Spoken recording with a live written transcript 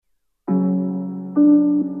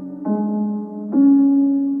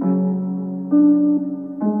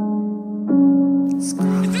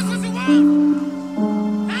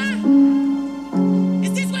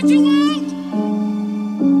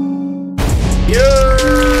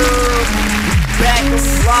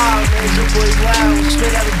Wow, man, it's your boy Wow,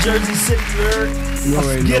 straight out of Jersey City, you heard? You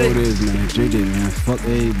already know what it is, man. JJ, man. Fuck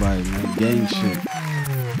everybody, man. Gang shit.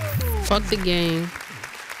 Fuck the gang.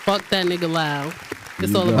 Fuck that nigga Loud.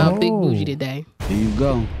 It's all about Big Bougie today. There you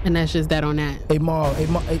go. And that's just that on that. Hey, Ma. You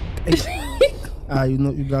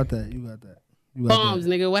know, you got that. Bombs,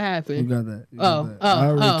 nigga, what happened? You got that. I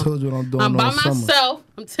already told you what I'm doing. I'm by all summer. myself.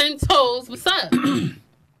 I'm 10 toes. What's up?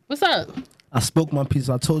 What's up? I spoke my piece.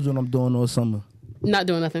 I told you what I'm doing all summer. Not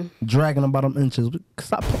doing nothing. Dragging about them inches.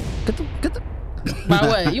 Stop. Get the. By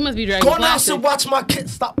what? You must be dragging Go plastic. and watch my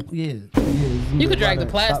kids. Stop. Yeah. You could drag the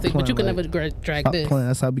plastic, but you could never drag Stop this. playing.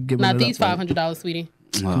 That's how we giving Not it these up, $500, sweetie.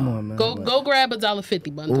 Come on, man. Go grab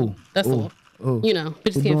 $1.50 bundle. That's all. You know,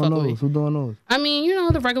 bitches can't fuck with me. Who doing those? I mean, you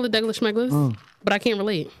know, the regular degular schmeglers, but I can't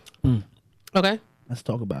relate. Okay. Let's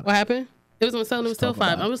talk about it. What happened? It was on sale and it was still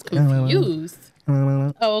 $5. I was confused.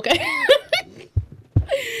 Oh, okay.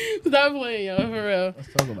 Stop playing, yo, for real.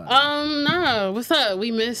 Let's talk about it. Nah, what's up?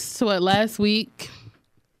 We missed, last week?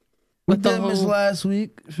 We did miss last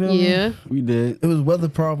week. Feel me? Yeah. We did. It was weather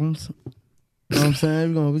problems. You know what I'm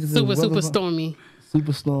saying? We can Super stormy.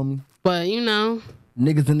 Super stormy. But, you know.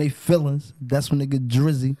 Niggas in their feelings. That's when they get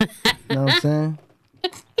drizzy. You know what I'm saying?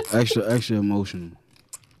 Extra emotional.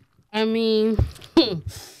 I mean, we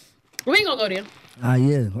ain't gonna go there.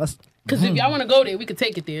 Yeah. Because if y'all want to go there, we could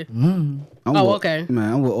take it there. Okay.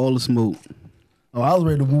 Man, I'm with all the smoke. Oh, I was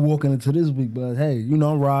ready to be walking into this week, but hey, you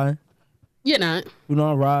know I'm riding. You're not. You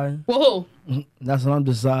know I'm riding. Well, who? That's what I'm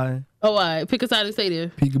deciding. Oh, all right. Pick a side and stay there.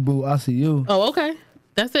 Peekaboo, I see you. Oh, okay.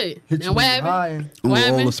 That's it. And what happened? I'm What with all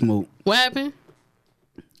happened? the smoke. What happened?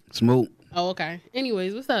 Smoke. Oh, okay.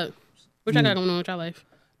 Anyways, what's up? What y'all got going on with y'all life?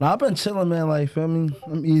 Nah, I've been chilling, man. Like, feel me?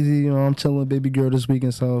 I'm easy. You know, I'm chilling with baby girl this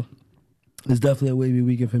weekend, so it's definitely a wavy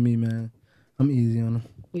weekend for me, man. I'm easy on them.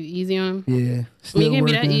 You easy on him? Yeah. When you can't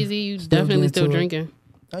be that easy, you definitely still drinking.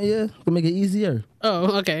 Oh, yeah. Can make it easier.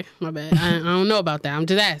 Oh, okay. My bad. I don't know about that. I'm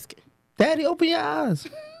just asking. Daddy, open your eyes.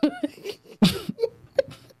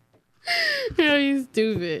 Yo, you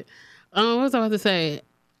stupid. What was I about to say?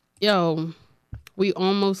 Yo, we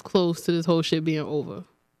almost close to this whole shit being over.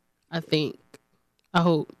 I think. I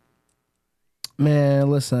hope. Man,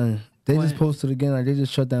 listen. They just posted again. Like, they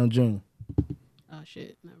just shut down June. Oh,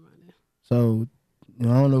 shit. Never mind. So, you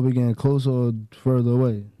know, I don't know if we're getting closer or further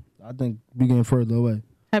away. I think we're getting further away.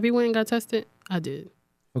 Have you went and got tested? I did.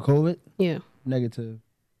 For COVID? Yeah. Negative.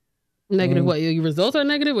 Negative what? Your results are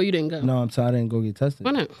negative or you didn't go? No, I'm tired. I didn't go get tested.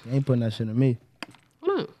 Why not? They ain't putting that shit in me.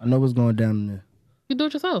 Why not? I know what's going down in there. You do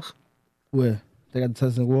it yourself. Where? They got the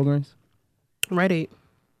test in Walgreens? Rite Aid.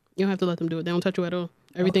 You don't have to let them do it. They don't touch you at all.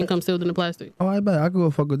 Everything comes sealed in the plastic. Oh, I bet. I could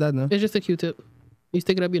go fuck with that now. It's just a Q-tip. You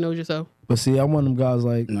stick it up your nose yourself. But see, I'm one of them guys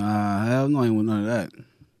like... Nah, hell no, I ain't with none of that.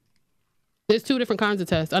 There's two different kinds of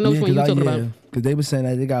tests. I know which one you're talking about. Because they were saying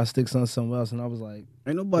that they got to stick somewhere else, and I was like...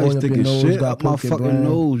 Ain't nobody sticking shit up my fucking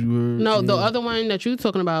nose. No, the other one that you're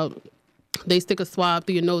talking about, they stick a swab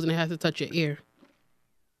through your nose and it has to touch your ear.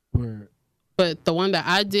 Word. But the one that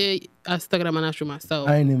I did, I stuck it up my nostril myself.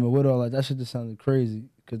 I ain't even with all that. That shit just sounded crazy.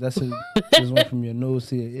 Because that shit just went from your nose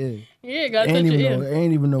to your ear. Yeah, got to touch your ear.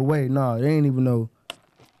 Ain't even no way. Nah, they ain't even no...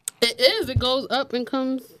 It is. It goes up and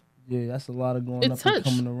comes... Yeah, that's a lot of going up and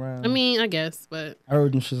coming around. I mean, I guess, but... I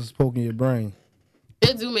heard them shits poking your brain.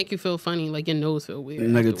 It do make you feel funny, like your nose feel weird.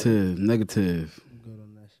 Negative. I'm good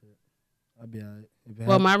on that shit. I'll be all right.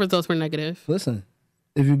 Well, my results were negative. Listen,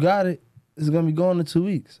 if you got it, it's going to be gone in 2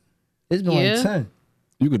 weeks. It's been like 10.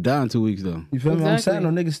 You could die in 2 weeks, though. You feel me? I'm saying no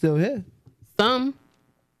niggas still here. Some.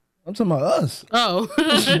 I'm talking about us. Oh.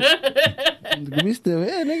 We still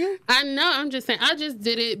here, nigga. I know. I'm just saying. I just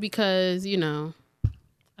did it because, you know,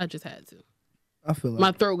 I just had to. I feel like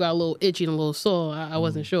my throat got a little itchy and a little sore. I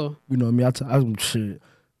wasn't sure. You know me. I shit.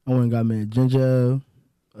 I went and got me a ginger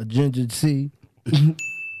tea.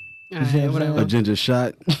 Right, whatever. A ginger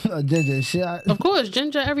shot. A ginger shot. Of course,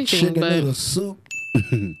 ginger everything. Chicken but noodle soup.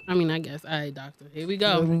 I mean, I guess. All right, doctor. Here we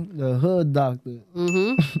go. You know the hood doctor.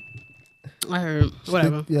 Mm-hmm. I heard.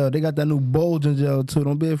 Whatever. Yo, they got that new Bolden gel too.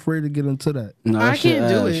 Don't be afraid to get into that. No, I can't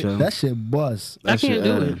do it. Yo. That shit bust. I can't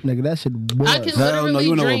do it. Nigga, that shit bust. I can literally no,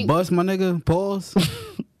 you know drink. what bust, my nigga? Pause.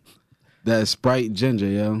 That Sprite ginger,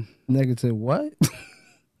 yo. Negative what?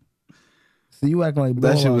 See, you acting like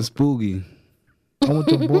that shit was spooky. I went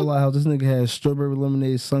to Ball House. This nigga had strawberry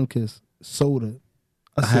lemonade Sunkiss soda.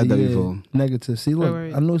 I had that before. Negative. See,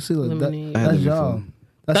 look. I know. See, look. That's y'all.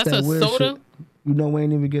 That's that a weird soda? shit. You know, we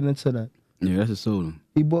ain't even getting into that. Yeah, that's a soda.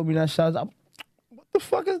 He bought me that shot. What the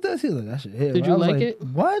fuck is this? He's like, that shit here. Did you like it?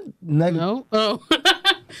 What? No. Oh.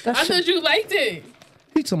 I thought you liked it.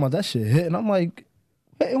 He talking about that shit hit. And I'm like,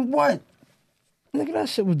 hey, what? Nigga, that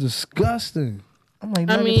shit was disgusting. I'm like,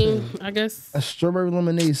 I mean, nigga, I guess a strawberry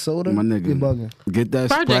lemonade soda. My nigga. You bugging. Get that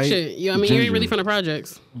project Sprite, shit. I mean, you ain't really ginger. from the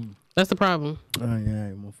projects. That's the problem. All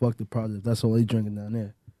right, well, fuck the project. That's all they drinking down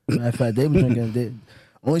there. Matter of fact, they were drinking.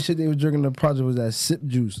 Only shit they was drinking in the project was that sip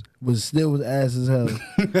juice. Still was ass as hell.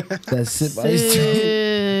 That sip ice tea.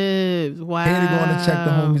 Sips. Wow. Here to go on to check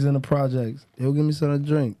the homies in the projects. They'll give me something to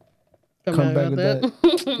drink. Come back with that.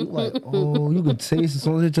 You like, oh, you can taste it. As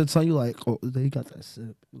soon as it hit your tongue, you like, oh, they got that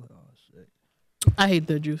sip. You like, oh shit. I hate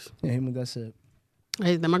the juice. Yeah, him with that sip. I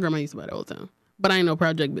hate that. My grandma used to buy that all the time. But I ain't no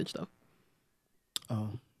project bitch though. Oh.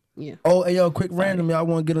 Yeah. Oh, hey, yo, quick random, y'all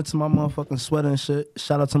want to get into my motherfucking sweater and shit.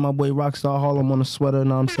 Shout out to my boy Rockstar Harlem on the sweater,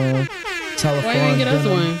 know what I'm saying? Why you didn't get us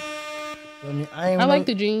one? I mean, I like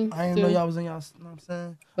the jeans. I didn't too. know y'all was in y'all, know what I'm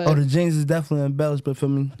saying? But- Oh, the jeans is definitely embellished, but for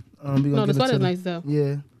me, we gonna No, the get sweater's into nice though.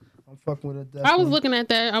 Yeah, I'm fucking with it. I was Definitely. looking at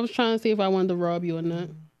that. I was trying to see if I wanted to rob you or not.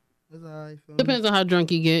 It's all right, feel me? Depends on how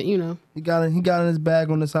drunk you get, you know. He got it in his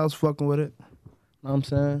bag on this house, fucking with it. Know what I'm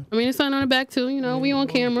saying? I mean, it's something on the back too, you know. We on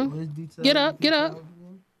camera. His detail- Get up, get up.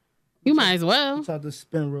 You might as well. Try to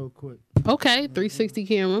spin real quick. Okay, 360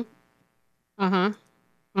 camera.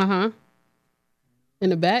 In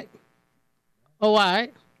the back. Oh, all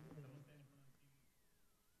right.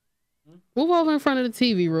 Move over in front of the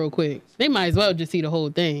TV real quick. They might as well just see the whole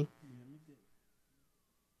thing.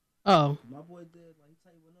 Oh.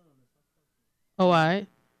 Oh, all right.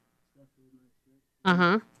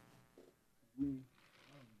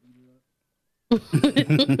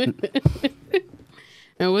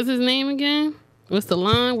 And what's his name again? What's the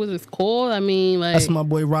line? What's his call? I mean, like. That's my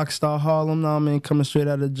boy Rockstar Harlem, know what I mean? Coming straight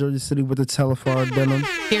out of Jersey City with the Telefar denim.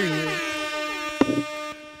 Period.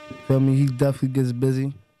 Feel me? He definitely gets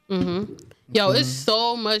busy. Mm-hmm. Yo, it's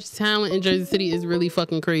so much talent in Jersey City. It's really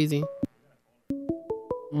fucking crazy.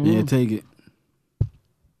 Yeah, take it.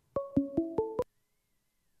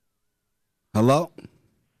 Hello?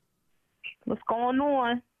 What's going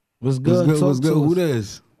on? What's good? What's good? What's Talk good? to Who us.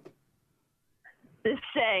 this? This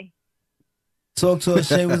Shay. Talk to us,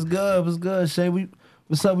 Shay. What's good? What's good, Shay?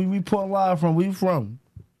 What's up? We report live from. Where you from?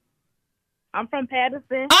 I'm from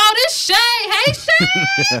Patterson. Oh, this Shay. Hey,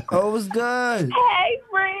 Shay. Oh, what's good? Hey,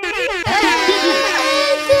 friend.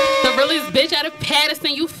 The realest bitch out of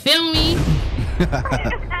Patterson. You feel me?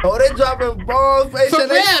 Oh, they dropping bombs. Hey, For Shay,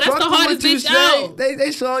 they real, that's the fucking hardest with you, bitch Shay. out.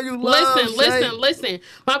 They showing you love, Listen.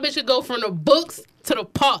 My bitch should go from the books to the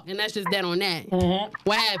park, and that's just that on that.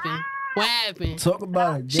 What happened? Talk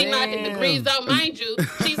about it. She knocking Damn. degrees out, mind you.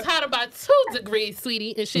 She's hot about 2 degrees,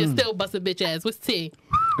 sweetie, and she'll still bust a bitch ass. What's T?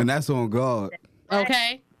 And that's on God.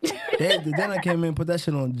 Okay? Then I came in and put that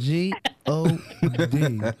shit on G-O-D.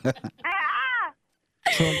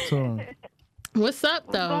 Talk to him. What's up,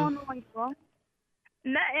 What's though? going on, y'all?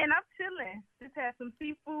 Nothing. I'm chilling. Just had some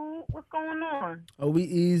seafood. What's going on? Oh, we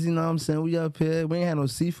easy, know what I'm saying? We up here. We ain't had no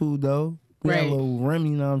seafood, though. We had Right. a little Remy,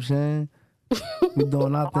 know what I'm saying? We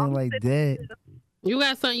doing our thing like that. You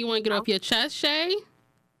got something you want to get off your chest, Shay?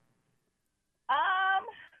 I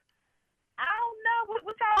don't know.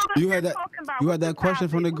 What y'all You had that. talking about? You What's had that the question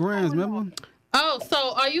from the topic? What's Grams, going remember? on? Oh,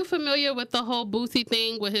 so are you familiar with the whole Boosie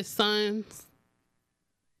thing with his sons?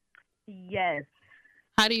 Yes.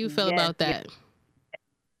 How do you feel Yes, about that?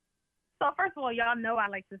 So first of all, y'all know I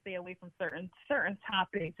like to stay away from certain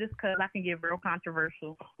topics just because I can get real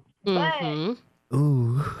controversial. Mm-hmm.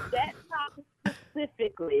 Ooh. That topic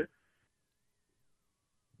specifically,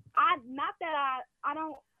 I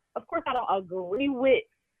don't. Of course, I don't agree with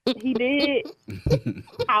he did.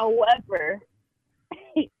 However,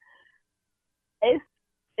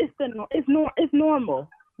 it's normal.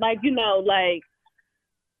 Like, you know, like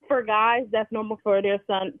for guys, that's normal for them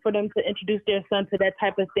to introduce their son to that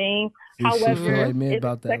type of thing. You should However, feel like me it's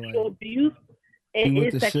about that. sexual Like, abuse. he It with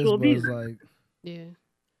is the sexual shits, but it's abuse. like, Yeah.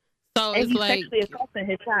 So And it's he's like, sexually assaulting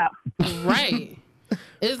his child. right.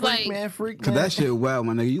 It's like, freak, Cause that shit wild,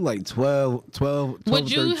 my nigga. You like 12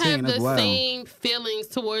 would you 13, have that's the wild. same feelings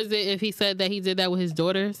towards it if he said that he did that with his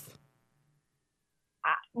daughters?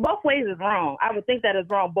 Both ways is wrong. I would think that is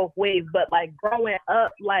wrong both ways. But like growing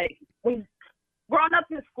up, like growing up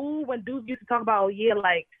in school, when dudes used to talk about, oh yeah,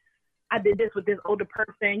 like I did this with this older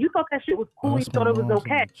person, you thought that shit was cool. You thought it was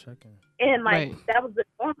okay, and like Right. that was the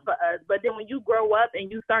norm for us. But then when you grow up and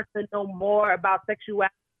you start to know more about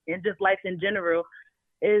sexuality and just life in general,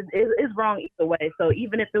 it's wrong either way. So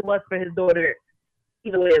even if it was for his daughter,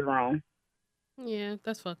 either way is wrong. Yeah,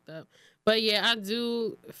 that's fucked up. But yeah, I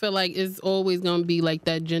do feel like it's always gonna be like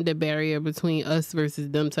that gender barrier between us versus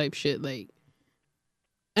them type shit. Like,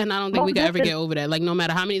 and I don't think we can ever get over that. Like, no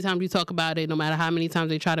matter how many times you talk about it, no matter how many times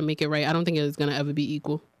they try to make it right, I don't think it's gonna ever be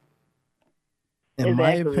equal. In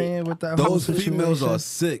my Exactly. opinion, with that whole Those females situation, are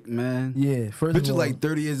sick, man. yeah. First Bitches of all, like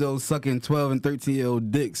 30 years old sucking 12 and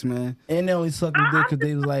 13-year-old dicks, man. and they only sucking dick because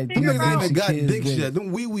they was like, Them these niggas ain't even got kids dick dick. yet.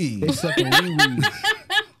 Them wee-wee. They sucking wee-wees.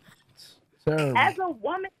 Terrible. As a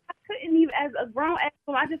woman, I couldn't even, as a grown ass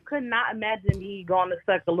woman, I just could not imagine me going to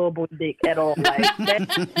suck a little boy dick at all. Like,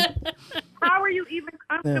 how are you even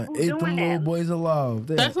Damn, comfortable ate them doing little that? boys alive.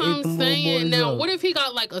 Damn, That's what ate I'm them little saying. boys Now, up. what if he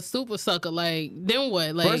got like a super sucker? Like, then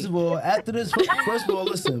what? Like, First of all, after this, first of all,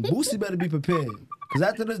 listen, Boosie better be prepared. Because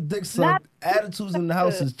after this dick suck, attitudes in the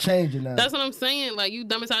house is changing now. that's what I'm saying. Like, you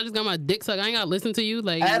dumb as I just got my dick sucked. I ain't got to listen to you.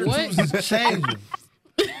 Like, Attitudes what? is changing.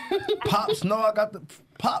 Pops, no, I got the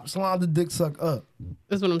Pops lined the dick suck up.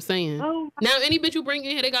 That's what I'm saying. Oh, Now, any bitch you bring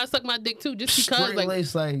in here, they got to suck my dick too, just because. Straight Like,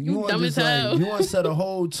 lace, like you you want dumb just as hell. like you want to set a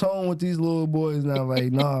whole tone with these little boys now.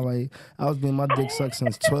 Like, nah, like I was getting my dick sucked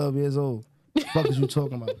since 12 years old. Fuck is you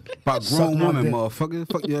talking about? About Suck grown my women, dick.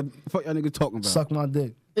 motherfucker. Fuck y'all niggas talking about. Suck my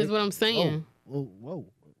dick. is what I'm saying. Whoa,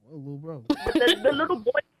 little bro. the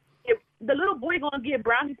little boy gonna get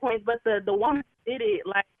brownie points, but the woman did it.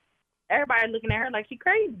 Like, everybody looking at her like she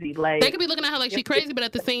crazy. Like, They could be looking at her like she crazy, but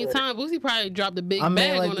at the same time, Boosie probably dropped a big I mean,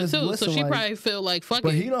 bag like on her this, too. listen, So she like- probably feel like, fuck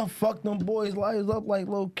But it. he done fucked them boys' lives up like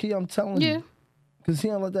low key. I'm telling Yeah. you. Cause he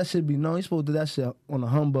don't let that shit be known. He's supposed to do that shit on a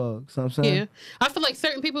humbug. So I'm saying. Yeah. I feel like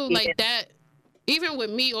certain people like that, even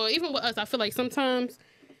with me or even with us, I feel like sometimes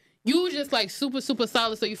you just like super, super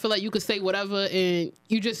solid, so you feel like you could say whatever and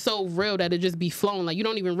you just so real that it just be flowing. Like you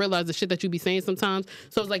don't even realize the shit that you be saying sometimes.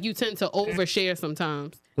 So it's like you tend to overshare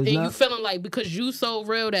sometimes. And you feeling like because you so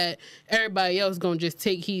real that everybody else gonna just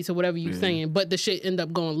take heed to whatever you saying, but the shit end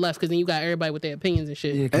up going left because then you got everybody with their opinions and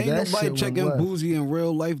shit. Yeah, 'cause Ain't that nobody shit checking went left. Boozy in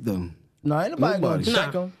real life though. No, ain't nobody Nobody. gonna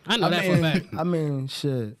check Nah, him. I know that for a fact. I mean,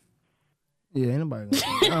 shit. Yeah, ain't nobody gonna.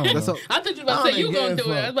 I don't That's know. all. I thought you were about to say you gonna do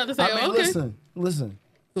it. I was about to say, I mean, oh, okay. listen,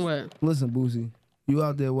 What? Boosie. You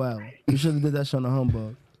out there wild. You should have did that shit on the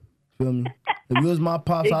humbug. Feel me? If it was my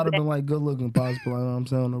pops, I'd have been like good looking pops, but like, you know what I'm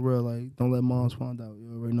saying on the real, like, don't let moms find out.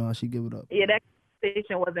 You already know how she give it up. yeah, that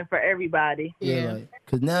conversation wasn't for everybody. Yeah. Like,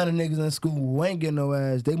 cause now the niggas in school who ain't getting no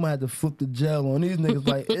ass, they might have to flip the gel on these niggas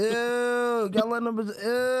like, ew, y'all let them,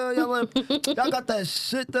 y'all got that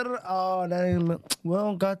shit that, oh, that ain't, we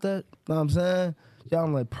don't got that. Know what I'm saying? Y'all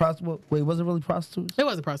like prostitute. Wait, was it really prostitutes? It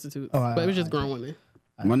wasn't prostitutes, Oh, but it was just grown women.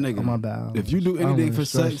 My nigga, Oh, my bad. if you do I don't anything wanna for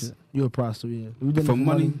stretch sex, it. You're a prostitute, yeah. If you do for anything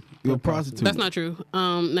money, you're a prostitute. That's not true.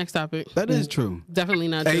 Next topic. That is true. Definitely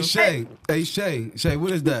not Hey true. Shay,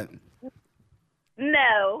 what is that?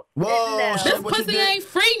 No. Whoa, no. Shay, This what you pussy did? ain't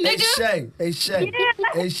free, nigga.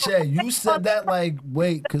 Hey Shay, you said that like,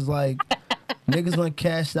 wait, cause like niggas done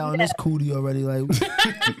cashed out on this cootie already. Like,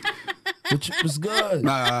 what's good?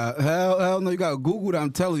 Nah, hell no, you gotta Google that.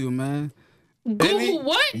 I'm telling you, man. Google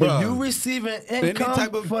what? Bruh, If you receiving any income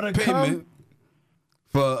type of for the payment cum,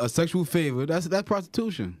 for a sexual favor, that's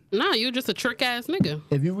prostitution. Nah, you just a trick ass nigga.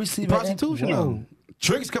 if you receiving Prostitution, whoa. though.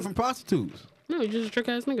 Tricks come from prostitutes. No, you're just a trick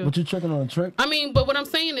ass nigga. What you tricking on a trick? I mean, but what I'm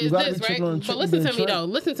saying is gotta this, be right? tricking on a But trick, listen you to been me tricked. though.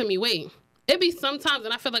 Listen to me. Wait. It be sometimes,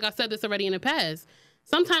 and I feel like I said this already in the past.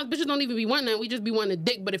 Sometimes bitches don't even be wanting that. We just be wanting a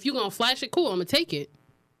dick. But if you gonna flash it, cool. I'm gonna take it.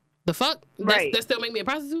 The fuck? Right. That still make me a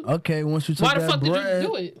prostitute? Okay, once you take Why the that fuck did bread, you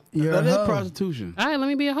do it? You're That a is hoe. prostitution. All right, let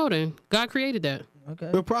me be a hoe then. God created that. Okay.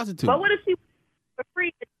 You're a prostitute. But what if she for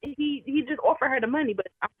free? He just offered her the money, but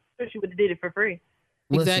I'm sure she would have did it for free.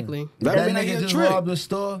 Listen, Exactly. if That that mean that he nigga a just trick. robbed the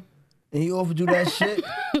store and he offered you that shit,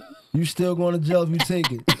 you still going to jail if you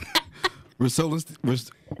take it.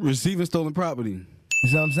 Receiving stolen property. You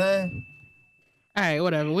see what I'm saying? All right,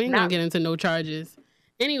 whatever. We ain't Nah. gonna get into no charges.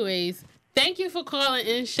 Anyways, thank you for calling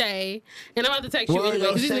in, Shay. And I'm about to text you Well, anyway yo,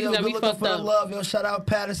 because these Shay, niggas yo, got good me looking fucked for the up. love. Yo, shout out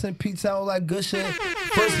Patterson, Pizza, all that good shit.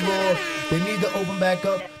 First of all, they need to open back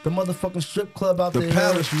up the motherfucking strip club out The there.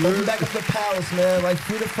 Palace, you Open heard? back up the Palace, man. Like,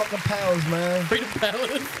 free the fucking Palace, man. Free the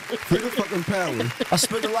palace. Free the fucking palace. I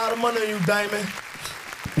spent a lot of money on you, Diamond.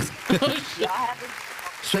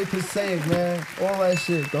 Straight Passaic, man. All that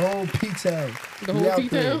shit. The whole P-Town. The We whole out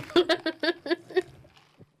P-Town. there.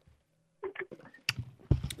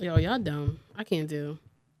 Yo, y'all dumb. I can't do.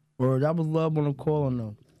 Word, that was love on the calling,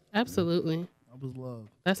 though. Absolutely. That was love.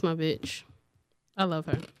 That's my bitch. I love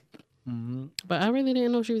her. Mm-hmm. But I really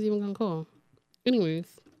didn't know she was even gonna call. Anyways.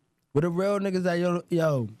 With the real niggas that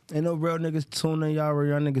yo, ain't no real niggas tuning y'all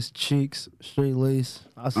niggas cheeks, straight lace.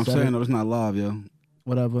 I'm saying though, it's not live, yo.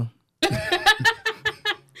 Whatever.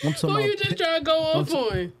 I'm talking Who about you just trying to go off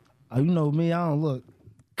on? Oh, you know me, I don't look.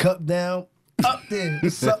 Cup down, up there.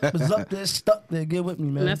 It's up there, stuck there. Get with me,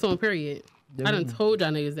 man. And that's on period. Get I with done me. told y'all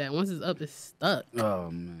niggas that. Once it's up, it's stuck. Oh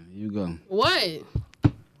man, you go. What?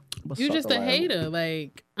 You just a hater.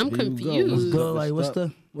 Like, I'm Here you go. confused. What's good? Like,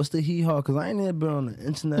 Stop. what's the hee haw? Cause I ain't never been on the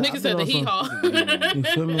internet. Nigga said the hee haw. You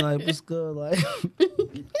feel me? Like, what's good? Like,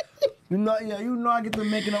 you know, I get to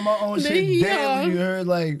making up my own The shit hee-haw. daily. You heard?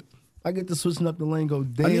 Like, I get to switching up the lingo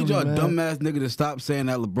daily. I need y'all man. dumbass nigga to stop saying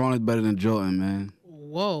that LeBron is better than Jordan, man.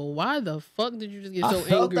 Whoa, why the fuck did you just get I so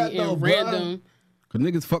felt angry that though, and bruh. random? Cause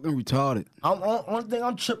niggas fucking retarded. Only thing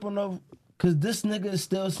I'm tripping over, cause this nigga is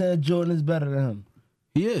still saying Jordan is better than him.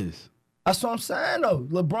 He is. That's what I'm saying though.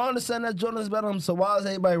 LeBron is saying that Jordan is better than him. So why is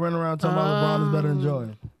everybody running around talking about LeBron is better than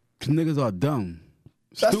Jordan? Cause niggas are dumb.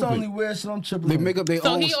 That's Stupid. the only weird shit I'm tripping They over. make up their So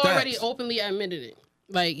own he stats. already openly admitted it.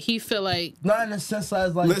 Like, he feel like, Not in the sense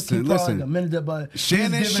as like Listen, he probably listen. like a minute, but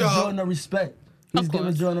Shannon he's giving Sharp- Jordan the respect. He's Of giving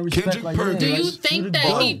course. Jordan the respect. Kendrick Like, Perkins. do yeah, you like, think the that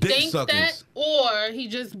dog. he dick thinks suckers. that, or he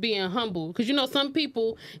just being humble? Because you know some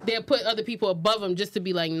people they'll put other people above him just to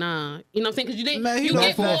be like, nah, you know what I'm saying? Because you didn't, Man, he you know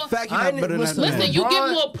get for more. a fact he I not ain't- better than listen, that. Listen, man. you get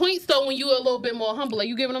LeBron- more points though when you a little bit more humble. Like,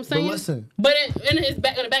 you get what I'm saying? listen. But in his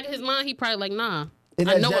back, in the back of his mind, he probably like, nah, It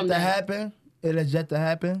I has know yet I'm to that. happen. It has yet to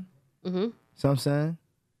happen. Mm-hmm. See what I'm saying?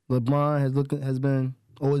 LeBron has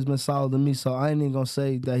always been solid to me, so I ain't even gonna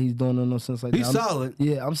say that he's doing it in no sense like He's that. solid.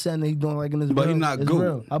 Yeah, I'm saying that he's doing like in his But real. he not it's GOAT.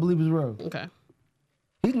 real. I believe it's real. Okay.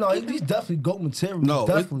 He's definitely GOAT material. No,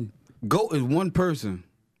 definitely. GOAT is one person.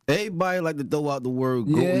 Everybody like to throw out the word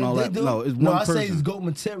GOAT Yeah, and all they that. do. No, it's no, one I person. say he's GOAT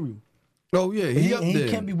material. Oh yeah, he up there. He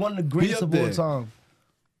can't be one of the greatest up of all there. time.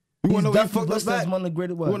 You He's wanna know where he definitely fucked up listed as at? one of the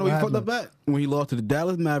greatest. You wanna know where he What fucked up happened? at? When he lost to the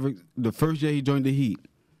Dallas Mavericks the first year he joined the Heat.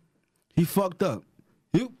 He fucked up.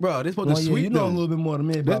 Bro, they supposed Well, to yeah, sweep you know a them. little bit more than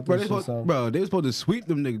me about Bro, this shit, so. they was supposed to sweep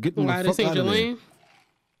them niggas. Get them Why the they fuck St. out of there.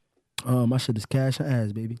 Jolene? My shit is cash and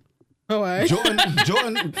ass, baby. Oh, all right.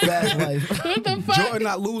 Jordan, Fast life. What the fuck? Jordan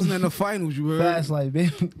not losing in the finals. You heard? Fast life,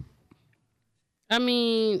 baby. I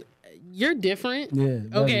mean, you're different. Yeah.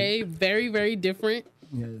 very- Okay, very, very different.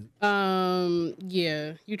 Yeah.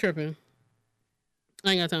 Yeah, you tripping.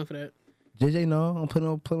 I ain't got time for that. JJ, no, I'm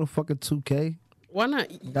playing fucking 2K. Why not?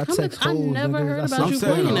 That I takes holes, never nigga. heard That's about what you I'm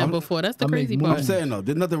saying, playing that I'm- before. That's the I make crazy moves. part. I'm saying though,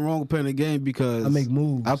 there's nothing wrong with playing the game because I make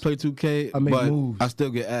moves. I play 2K, I make but moves. I still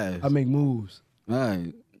get ass. I make moves. All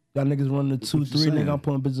right, Y'all niggas running the 2-3, saying? nigga. I'm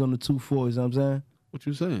putting bitches on the 2-4. You know what I'm saying? what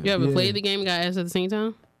you saying? You ever Yeah. played the game and got ass at the same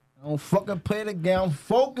time? I don't fucking play the game. I'm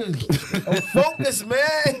focused. I'm focused,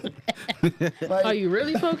 man. Like, Are you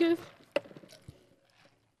really focused?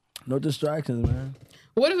 no distractions, man.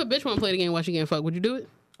 What if a bitch want to play the game while she getting fucked? Would you do it?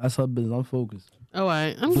 That's her business. I'm focused. Oh, all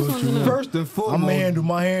right. I'm just wanting to know. First and foremost, I'm handle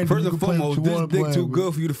my hand. First and foremost, this dick too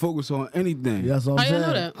good for you to focus on anything. That's what I'm How y'all saying.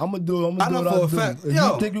 know that? I'm gonna do it. I'm I gonna know do what for I a do. fact. If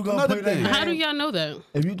Yo, you think you gonna another play that thing. How game, do y'all know that?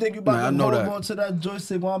 if you think you Man, I about to know roll that. onto that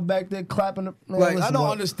joystick while I'm back there clapping, man, Like I listen, don't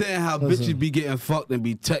bro. understand how Listen. bitches be getting fucked and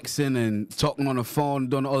be texting and talking on the phone,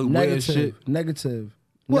 doing all the weird Negative, shit. negative,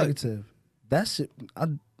 What? negative. That shit.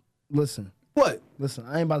 Listen. What?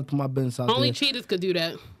 I ain't about to put my business out Only there. cheaters could do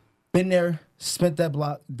that. Been there, spent that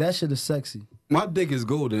block. That shit is sexy. My dick is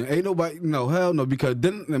golden. Ain't nobody, no, hell no, because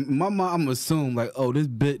then in my mind, I'm assume like, oh, this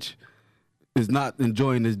bitch is not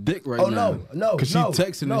enjoying this dick right Oh now. no, Because no, she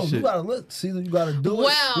texting no. and shit. You gotta look. See, you gotta do it.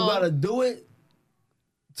 Well- You gotta do it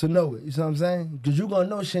to know it. You see what I'm saying? Because you gonna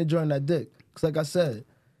know she enjoying that dick. Because like I said,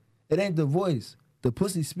 it ain't the voice. The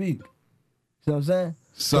pussy speak. See what I'm saying?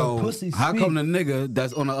 The So pussy how speak. come the nigga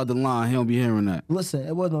that's on the other line, he don't be hearing that? Listen,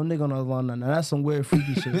 it wasn't no nigga on the other line. Now that's some weird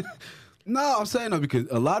freaky shit. No, I'm saying no because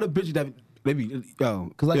a lot of bitches that they be Cause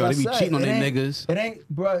like I they be said, cheating on it their ain't- niggas. It ain't,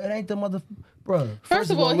 bro. It ain't the mother, bro. First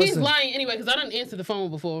of all, he's listen, lying anyway because I didn't answer the phone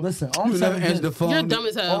before. Listen, You never answered the phone. You're dumb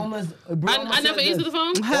as hell. I never answered the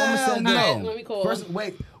phone. Hell All no. right, let me call. First,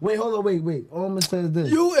 wait, hold on, wait. Almost says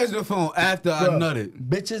this. You answered the phone after I Bruh, nutted.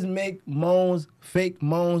 Bitches make moans, fake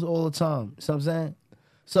moans all the time. You know what I'm saying?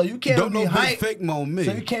 So you can't Don't be no bitch hype. fake moan me.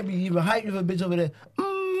 So you can't be even hyped if a bitch over there.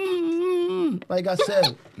 Like I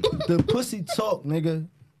said, the pussy talk, nigga.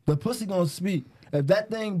 The pussy gonna speak. If that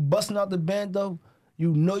thing busting out the bando,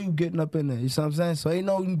 you know you getting up in there. You see what I'm saying? So ain't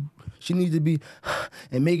no she needs to be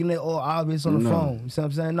and making it all obvious on the No. phone. You see what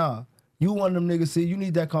I'm saying? Nah. You one of them niggas, see, you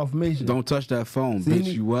need that confirmation. Don't touch that phone, See,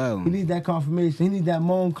 bitch. You wild. He need that confirmation. He need that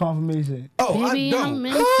moan confirmation. Oh, Baby, I I'm don't.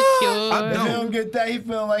 insecure. I If he don't. don't get that, he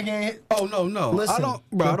feel like he ain't. Oh no. Listen, I don't,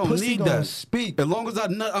 bro. I the don't pussy need gonna that. speak. As long as I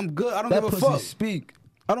nut, I'm good. I don't That give a pussy fuck. speak.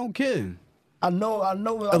 I don't care. I know. As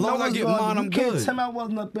long as I what's get going on. mine, You I'm can't good. tell me I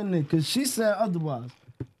wasn't up in there because she said otherwise.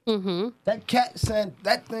 Mm-hmm. That cat said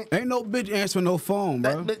that thing. Ain't no bitch answering no phone,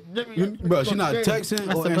 bro. That- Bro, she not texting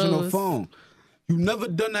I or answering no suppose. phone. You never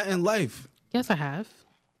done that in life. Yes, I have.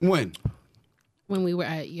 When? When we were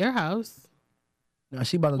at your house Now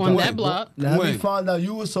she about to on drop that it. block. Now we When? found out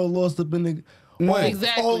you was so lost up in the When?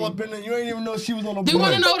 Exactly. All up in there. You ain't even know she was on the Do you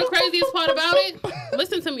want to board. know the craziest part about it?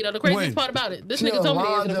 Listen to me though. The craziest When? part about it. This She nigga told me to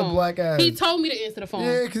aligned answer the her phone. black ass. He told me to answer the phone.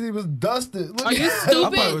 Yeah, because he was dusted. Look Are you at- I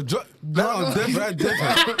probably was stupid? drunk. No, different. That's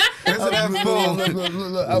different. Answer that Look, phone.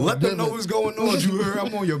 look, I was Let them know different. what's going on. You heard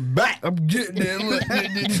I'm on your back. I'm getting there. Look.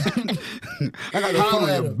 I got the phone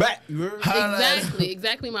on your back. You heard?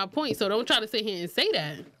 Exactly my point. So don't try to sit here and say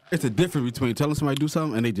that. It's a difference between telling somebody to do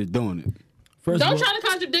something and they just doing it. First Don't of all, try to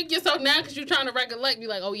contradict yourself now because you're trying to recollect. Be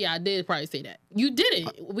like, oh yeah, I did probably say that. You did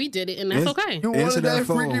it. We did it, and that's okay. you Answer wanted that that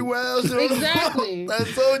freaky phone. wild shit. Exactly.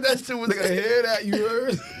 That's so that shit was. Nigga, hear that? You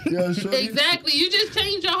heard? Yo, shorty, Exactly. You just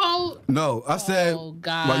changed your whole. No, I said Oh,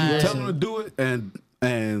 God. while you tell them to do it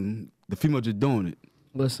and the female just doing it.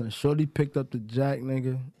 Listen, shorty picked up the jack,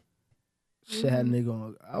 nigga. She had nigga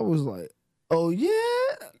on. I was like, oh yeah.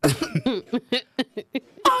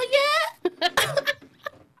 Oh yeah.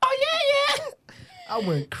 Oh yeah. I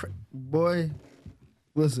went, boy.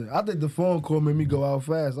 Listen, I think the phone call made me go out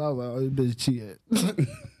fast. I was like, oh, this bitch cheating.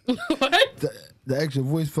 What? The extra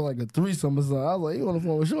voice felt like a threesome or something. I was like, you on the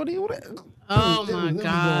phone with shorty? What? Oh It my was going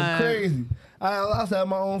God. crazy. I had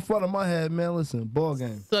my own fun in my head, man. Listen, ball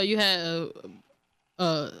game. So you had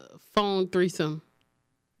a phone threesome.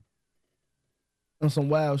 On some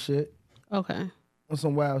wild shit. Okay, On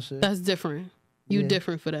some wild shit. that's different. You Yeah.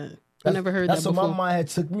 different for that. I never heard that That's before. what my mind had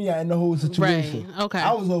took me out in the whole situation. Right. Okay.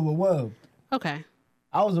 I was overwhelmed. Okay.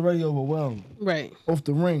 I was already overwhelmed. Right. Off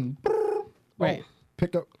the ring. Right.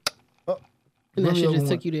 Pick up. And that Really shit just overwhelmed.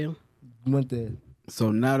 took you there. Went there.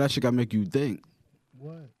 So now that shit gotta make you think.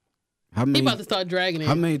 What? How He many about to start dragging it.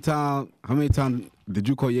 how many times did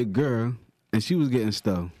you call your girl and she was getting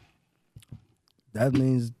stuff? That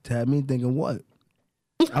means to have me thinking what?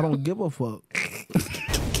 I don't give a fuck.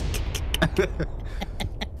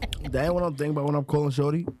 That ain't what I'm thinking about when I'm calling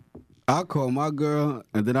shorty. I called my girl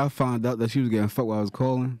and then I found out that she was getting fucked while I was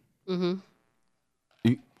calling. Mm-hmm.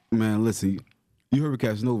 Man, listen, you heard what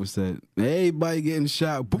Casanova said. Everybody getting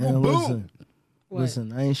shot. Boom, Man, boom, boom. listen.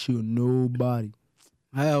 Listen, I ain't shooting nobody.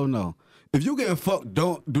 Hell no. If you getting fucked,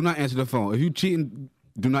 do not answer the phone. If you cheating,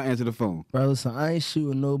 do not answer the phone. Bro, listen, I ain't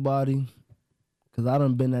shooting nobody because I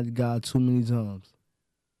done been that guy too many times.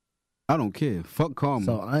 I don't care. Fuck karma.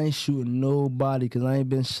 So I ain't shooting nobody because I ain't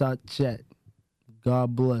been shot yet.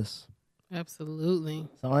 God bless. Absolutely.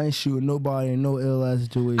 So I ain't shooting nobody in no ill ass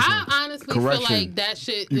situation. I honestly feel Correction. like that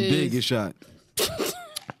shit you did get is shot.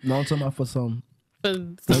 No, I'm talking about for some. for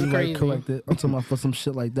Let some me crazy. correct it. I'm talking about for some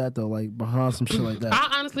shit like that though, like behind some shit like that.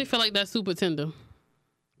 I honestly feel like that's super tender.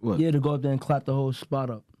 What? Yeah, to go up there and clap the whole spot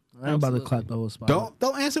up. I ain't about to Absolutely. clap the whole spot up.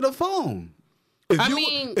 Don't answer the phone. If I you,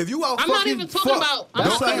 mean, if you out I'm not fucking even talking fuck, about. I'm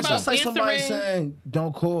don't not talking answer. about That's like somebody answering. saying,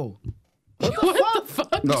 don't call. What the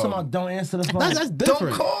fuck? No. Somebody don't answer the phone. That's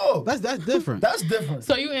different. Don't call. That's different. That's different.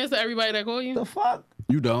 So you answer everybody that call you? The fuck?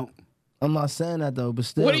 You don't. I'm not saying that though, but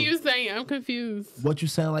still. What are you saying? I'm confused. What you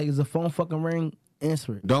saying like is the phone fucking ring?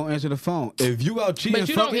 Answer it. Don't answer the phone. If you out cheating, But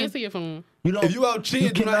you don't fucking, answer your phone. You don't. if you out cheating,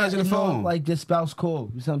 do not cannot answer the ignore, phone. Like your spouse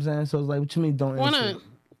call. You see what I'm saying? So it's like, what you mean don't Why answer? not? it?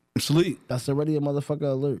 I'm sleep. That's already a motherfucker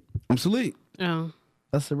alert. I'm sleep. Oh.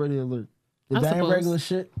 That's already alert. I If that ain't suppose. regular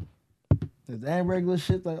shit, if that ain't regular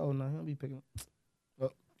shit, like, oh no, he'll be picking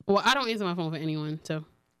up. Well, I don't answer my phone for anyone, so.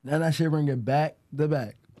 Then that shit bring it back to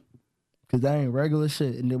back. Cause that ain't regular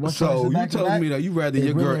shit. And then once So you back to told back, me that you rather it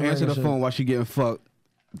your girl really ain't answer the regular phone shit. while she getting fucked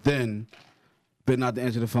than not to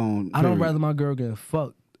answer the phone. I don't period. rather my girl get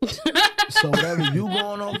fucked. So whatever you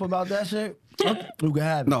going off about that shit, you can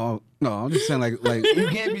have it. No, I'm just saying like You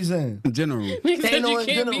can't be saying. in general. Nigga said no you in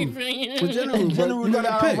can't be general. free. In general, In bro, general, you I gotta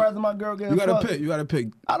don't pick. rather my girl get You gotta fucked. pick. You gotta pick.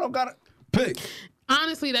 I don't gotta. Pick.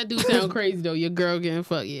 Honestly, that do sound crazy though. Your girl getting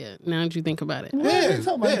fucked. Yeah. Now that you think about it. Yeah, He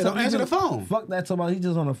talking about- don't answer the phone. Fuck that. Talking about he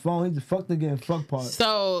just on the phone. He just fuck the getting fucked part.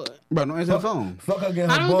 So Bro, don't answer the phone. Fuck her getting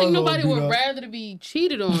her I don't balls think all nobody beat would up. rather to be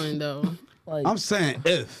cheated on though. Like, I'm saying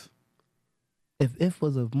if. if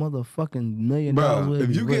was a motherfucking $1 million, where Bro, if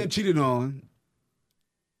it'd you be get rich. cheated on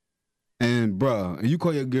and you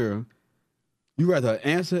call your girl, you rather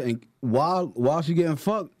answer and while she getting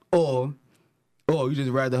fucked or you just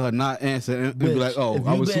rather her not answer and be Bitch, like, oh, if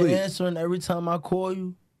I you was been asleep. answering every time I call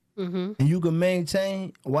you, Mm-hmm. and you can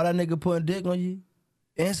maintain while that nigga putting dick on you,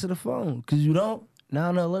 answer the phone. Cause you don't.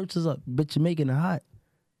 Now the alerts is up. Bitch, you're making it hot.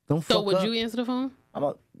 Don't So fuck would up. you answer the phone? I'm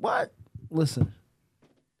like, what? Listen.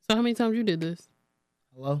 So how many times you did this?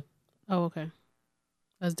 Hello? Oh, okay.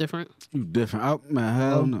 That's different. You different. Man,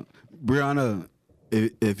 hell no. Brianna,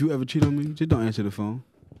 if you ever cheat on me, just don't answer the phone.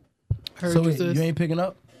 Heard So you, wait, sis. you ain't picking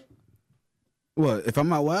up? What, if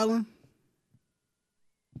I'm out wilding?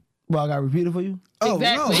 Well, I got to repeat it for you?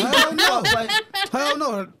 Exactly. Oh, no, hell no. Like, Hell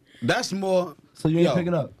no. That's more, so you ain't Yo.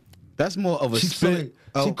 picking up? That's more of a She spit.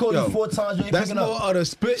 She called you 4 times, you ain't That's picking more up. of the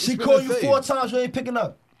spit. She spit called in you the 4 face. times, you ain't picking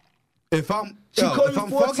up. If I'm, She yo, called if you I'm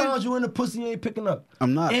 4 fucking, times, you in the pussy, you ain't picking up.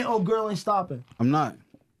 I'm not. Ain't old girl ain't stopping. I'm not.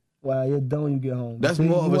 Wow, you're done when you get home. That's See,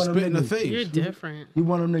 more you of a one them spit in the niggas. face. You're different. You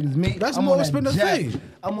one of them niggas. Me, That's I'm more on of a spit in that the jack. face.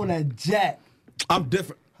 I'm on that jack. I'm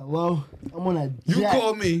different. Hello? I'm on that You jack.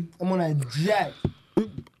 call me. I'm on that jack.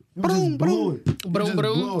 You Boom, just blew it. You Boom, just boom.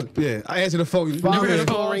 blew it. Yeah, I answer the phone. You Never hear heard a this?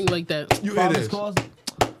 phone ring like that. You hear Father's this? calls.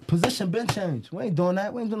 Position been changed. We ain't doing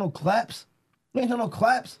that. We ain't doing no claps. We ain't doing no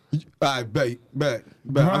claps. All right, bet.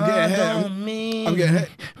 I'm getting head. I'm getting head.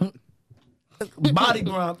 Body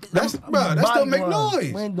grind. That Body still make grind.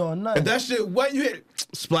 noise. We ain't doing nothing. If that shit wet, you hit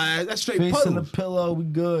splash. That's straight Face in the puddles. pillow, we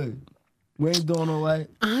good. We ain't doing all that.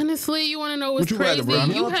 Honestly, you want to know what's What you rather, crazy? bro?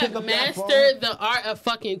 You You don't have pick up that mastered the art of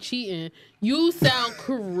fucking cheating. You sound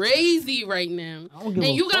crazy right now, don't give and a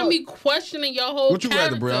you got fuck. me questioning your whole What you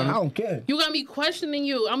rather, character. Brianna? I don't care. You got me questioning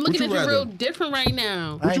you. I'm looking you at you rather? real different right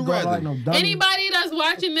now. I ain't you going rather? like no dummy. Anybody that's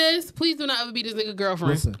watching this, please do not ever be this nigga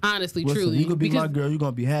girlfriend. Listen, Honestly, Listen, truly. you could be because my girl. You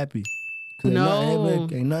gonna be happy. 'Cause No.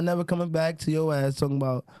 ain't nothing ever coming back to your ass talking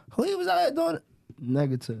about who he was out here doing it.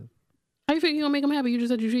 Negative. how you think you gonna make him happy? You just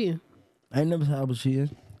said you cheating. I ain't never said I was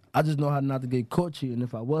cheating. I just know how not to get caught cheating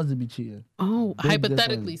if I was to be cheating. Oh, Big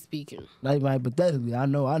hypothetically difference. speaking. Not even hypothetically. I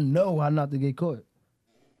know how not to get caught.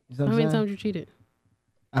 You know what How I'm many saying? times you cheated?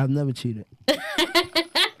 I've never cheated.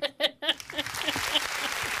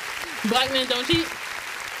 Black men don't cheat.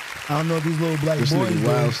 I don't know if these little black This boys nigga do.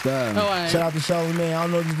 wild style. Oh, all right. Shout out to Charlamagne. I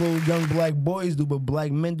don't know if these little young black boys do, but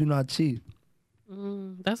black men do not cheat.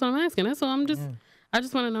 That's what I'm asking. That's all. I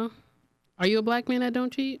just want to know. Are you a black man that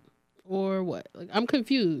don't cheat, or what? Like, I'm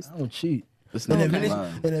confused. I don't cheat. This And nigga if, any,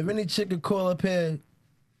 wild. and if any chick could call up here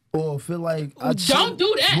or feel like I Don't cheat,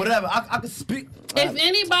 do that. Whatever, I can speak. If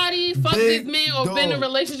anybody fucked Big this man or been in a dog.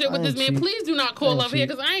 relationship with I this ain't man, cheat. please do not I call ain't up here cheat.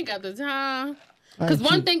 because I ain't got the time. I Because ain't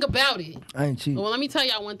one cheat. thing about it, I ain't cheat. well, let me tell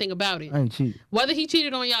y'all one thing about it. I ain't cheat. Whether he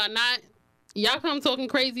cheated on y'all or not, y'all come talking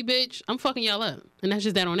crazy, bitch, I'm fucking y'all up. And that's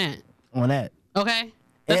just that on that. On that. Okay?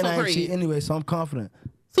 That's And on I ain't period. cheat anyway, so I'm confident.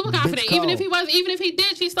 Super confident. Bitch Even if cow. he wasn't, even if he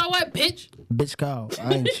did, she saw what, bitch? Bitch cow.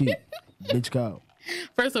 I ain't cheat. Bitch cow.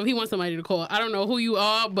 First off, he wants somebody to call. I don't know who you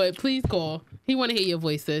are, but please call. He want to hear your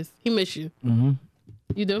voice, sis. He miss you. Mm-hmm.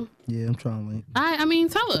 You do? Yeah, I'm trying to link. I mean,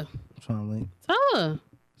 tell her. I'm trying to link. Tell her.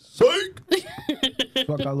 Psych!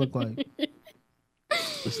 Fuck I look like.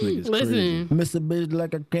 This nigga's crazy. Listen, Mr. Bitch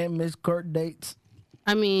like I can't miss court dates.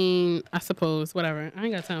 I mean, I suppose, whatever. I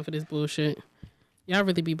ain't got time for this bullshit. Y'all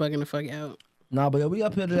really be bugging the fuck out. Nah, but yo, we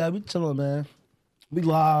up here today. We chilling, man. We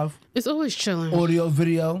live. It's always chilling. Audio,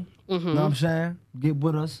 video. Mm-hmm. Know what I'm saying? Get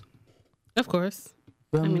with us. Of course.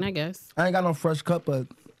 Feel I me? mean, I guess. I ain't got no fresh cut, but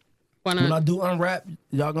Why when I not? do unwrap,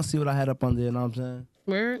 y'all gonna see what I had up under there. Know what I'm saying?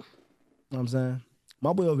 Word? Know what I'm saying?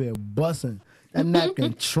 My boy over here busting. That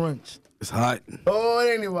napkin trench. It's hot. Oh,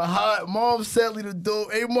 it ain't even hot. Mom said leave the door.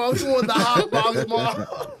 Hey, Mom, you want the hot box, Mom?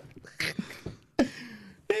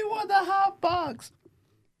 They want the hot box.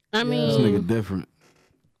 I This mean, nigga different.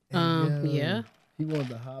 yeah. He want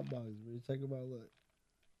the hot box, bro. Check him out, look.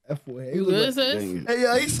 F4. You good, sis? Dang. Hey,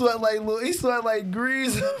 yo, he sweat like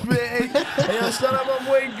Grease, man. Hey, yo, shout out my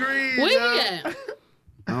boy Grease. Where yo. he at?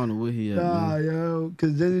 I don't know where he at. Nah, Man. yo,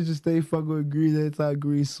 cause Jenny just stay fucking with Grease every time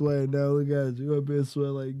Grease sweat. Now look at you, up here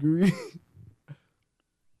sweat like Grease.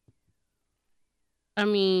 I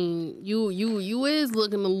mean, you is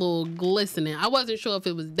looking a little glistening. I wasn't sure if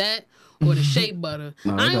it was that or the shea butter.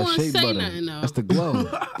 No, I that's ain't that want to shea say butter. nothing though. That's the glow.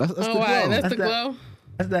 That's the Oh, glow. all right, that's the That's that- glow.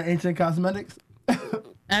 That's that ancient cosmetics.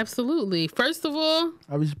 Absolutely. First of all,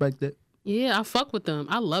 I respect it. yeah, I fuck with them.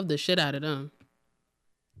 I love the shit out of them.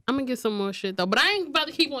 I'm gonna get some more shit though, but I ain't about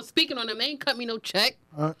to keep on speaking on them. They ain't cut me no check.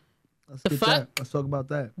 Let's The get fuck? that. Let's talk about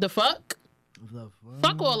that. The fuck?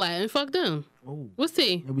 Fuck all that and fuck them. Oh. What's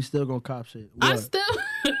he? And we still gonna cop shit. I What? still.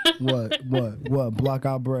 What? Block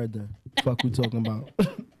out bread then. Fuck we talking about.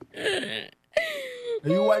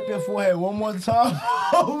 You wipe your forehead one more time.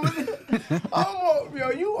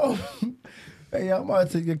 Hey, I'm about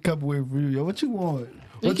to take a cup away from you. Yo, what you want?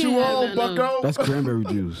 What you can't have want, that, no. bucko? That's cranberry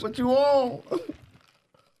juice. What you want?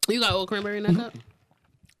 You got old cranberry in that cup?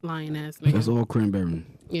 Lying ass nigga. That's all cranberry.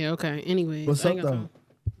 Yeah, okay. Anyway. What's up, though?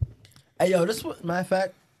 Hey, yo, this what, matter of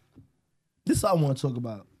fact, this I want to talk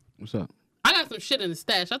about. What's up? I got some shit in the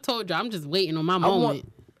stash. I told you, I'm just waiting on my want-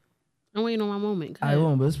 moment. I'm waiting on my moment. Go I ahead.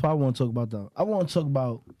 won't, but this is what I want to talk about, though. I want to talk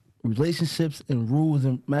about relationships and rules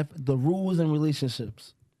and the rules and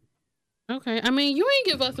relationships. Okay. I mean, you ain't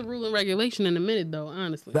give us a rule and regulation in a minute, though,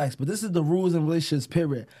 honestly. Facts, but this is the rules and relationships,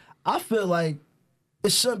 period. I feel like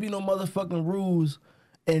it shouldn't be no motherfucking rules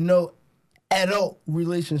and no adult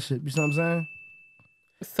relationship. You see what I'm saying?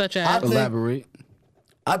 Such as Elaborate.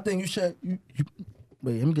 I think you should. Wait,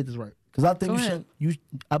 let me get this right. Because I think Go you ahead. should.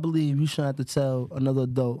 I believe you shouldn't have to tell another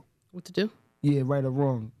adult, what to do. yeah, right or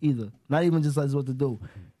wrong either. Not even just like what to do.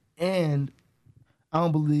 And I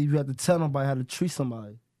don't believe you have to tell nobody how to treat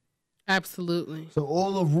somebody. Absolutely. So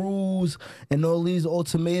all the rules and all these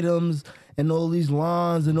ultimatums and all these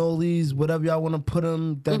lines and all these whatever y'all want to put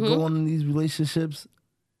them that go on in these relationships,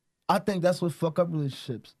 I think that's what fuck up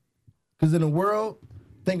relationships. Because in a world,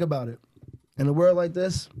 think about it. In a world like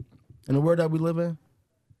this, in the world that we live in,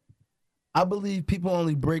 I believe people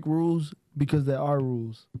only break rules because there are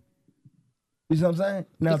rules. You see what I'm saying?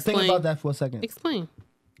 Now think Explain. about that for a second. Explain.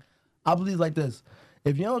 I believe like this.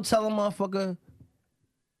 If you don't tell a motherfucker,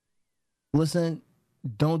 listen,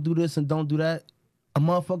 don't do this and don't do that, a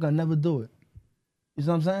motherfucker never do it. You see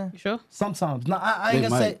what I'm saying? You sure? Sometimes. No, I ain't It gonna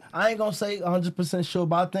might. say I ain't gonna say 100% sure,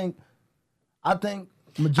 but I think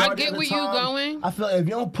majority I get of the where you time, going. I feel like if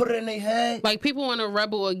you don't put it in their head, Like people want to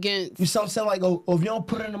rebel against. you see what I'm saying? Like, oh, if you don't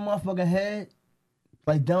put it in the motherfucking head,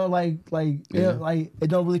 like don't like it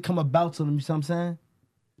don't really come about to them. You see what I'm saying?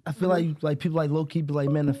 I feel like people like low key be like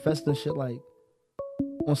manifesting shit like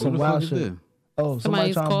on Who some the wild fuck is shit. that? Oh,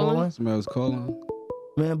 somebody Somebody's trying to calling? ball in? Somebody was calling.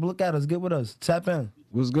 Man, look at us, get with us, tap in.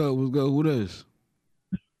 What's good? What's good? Who this?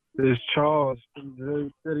 This Charles from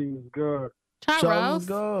Jersey City is good. Charles. Charles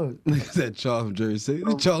good. Nigga said Charles from Jersey City.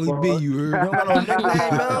 This Charlie B, you You heard? don't got no nickname,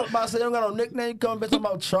 man. I'm about to say you don't got no nickname. Come bitch, I'm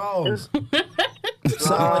about Charles.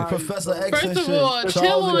 Sound like Professor X First and of shit. all, chill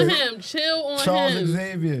Charles on X- him. Chill on Charles him.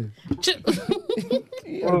 Xavier. What's good?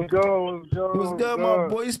 What's good? What's good, my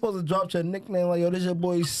boy? You supposed to drop your nickname like, yo, this your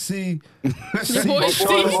boy C. Your boy C.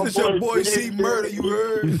 This your boy C Murder, you You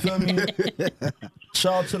heard? feel me?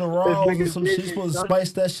 Shout to the Raws or some shit. You supposed to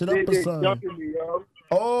spice that shit up or something. Ducking me, yo.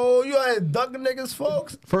 Oh, you ain't ducking niggas,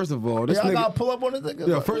 folks? First of all, this Y'all nigga. gotta pull up on this nigga.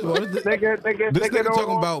 Yeah, first of all, this nigga don't talking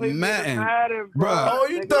wanna about play me in Madden. Madden, Bruh. Oh,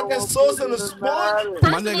 you Nigga ducking don't sauce wanna in the play me sport? Madden.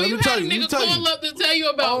 First My of nigga, all, let you me tell had you, let me niggas tell you. call up to tell you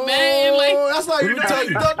about Oh, Madden. Like, that's like Let me tell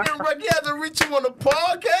you. ducking Rick. He had to reach you on the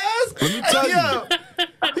podcast. Let me tell you. Yo,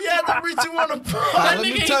 he had to reach you on the Alright, podcast. let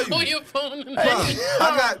me nigga tell ain't call you. your phone.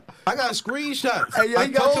 Bruh, I got screenshots. Hey, yo, I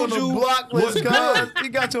he got you on told the you block what's list, good. cuz. He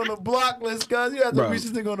got you on the block list, cuz. You had to Bro. reach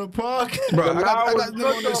this nigga on the podcast. Bro, I Nah, got what's nigga on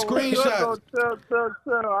good, the though? screenshots.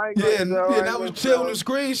 Chill. I ain't Yeah, gonna yeah, tell, that was chill when the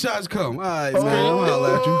screenshots come. All right, man. Oh, I'm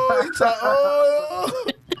holla at you. he try- oh.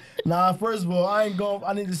 Nah, first of all, I ain't going.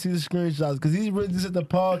 I need to see the screenshots because he really just at the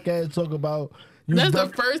podcast talk about. You That's the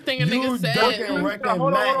duck- first thing a you nigga said. ducking Rick and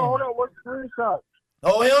Hold Madden. on. What screenshot?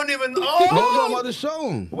 Oh, he don't even. Hold on, I'm Oh, about to show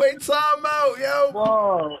him. wait, time out, yo.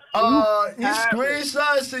 Whoa. He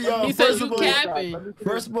screenshot shit, yo. He said First you of all, capping.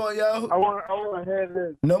 first of all, yo, I want to hear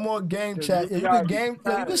this. no more game chat. Yeah, you can game.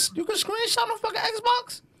 Yo, you can screenshot on fucking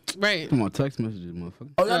Xbox. Right. Come on, text messages, motherfucker.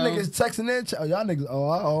 Oh, y'all Oh. niggas texting in. Oh, y'all niggas.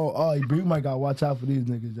 Oh, you might gotta watch out for these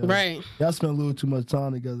niggas, yo. Right. Y'all spend a little too much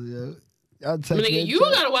time together, yo. Y'all But texting nigga, in you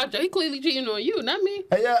chat. gotta watch out. He clearly cheating on you, not me.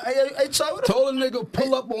 Hey, Charlie, what the Told a nigga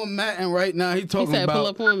pull up on Madden right now. He He talking said, about. pull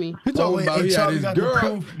up on me. He talking about he had Charlie his got the girl.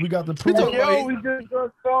 proof. We got the proof. talking about- Yo, we just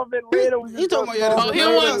gonna solve it later. We He just talking gonna about he had solve Oh, his he it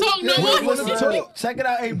don't girl. want to talk no Yeah, more. listen to- Check it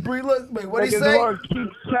out. Hey, Bree, look. Wait, what he Niggas say? wanna keep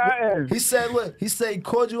chatting. He said, look, he said he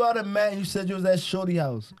called you out at Matt. You said you was at Shorty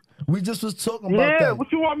house. We just was talking about Yeah, that. what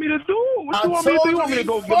you want me to do? What I you want me to do? told You want me to you,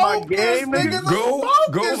 go get my focus, game, nigga? niggas. Go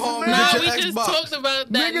Focus, home man. and Nah, get we your just Xbox. talked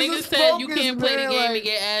about that. Niggas Niggas is said you focused, can't play the man, game like- and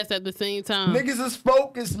get ass at the same time. Niggas is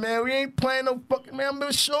focused, man. We ain't playing no fucking, man. I'm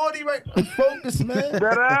with Shorty, right? I'm focused, man.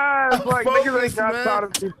 That ass, like niggas Focus, ain't got man.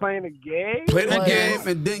 time to be playing a game. Play the Like- game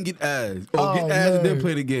and then get ass. Or Oh, get ass and then man.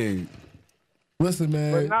 play the game. Listen,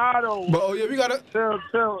 man. But nah, though. But oh yeah, we gotta. Chill.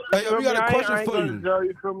 Hey, Feel we got me? a I ain't- question I ain't for gonna you. Joe,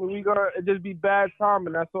 you feel me? It just be bad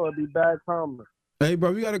timing. That's all. It be bad timing. Hey,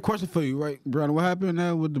 bro, we got a question for you, right, Brandon? What happened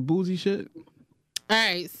now with the boozy shit? All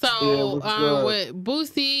right, Yeah, so what's good? with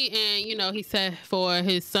Boosie, and he said for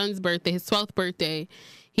his son's birthday, his 12th birthday,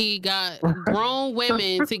 he got grown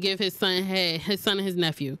women to give his son head, his son and his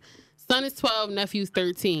nephew. Son is 12, nephew's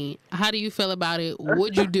 13. How do you feel about it?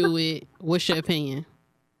 Would you do it? What's your opinion?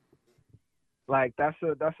 Like that's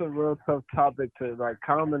a real tough topic to like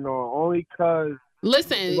comment on. Only cause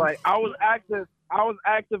Listen, like I was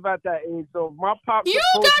active at that age. So my pops. you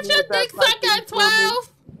approached got me your with that dick type sucked of- at 12?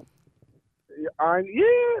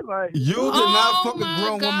 Yeah, like You did Oh not fuck a my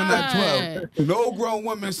grown woman at God. 12. No grown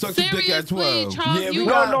woman sucked your dick at Seriously, 12. Charles, Yeah, we you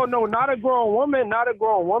got- no, not a grown woman, not a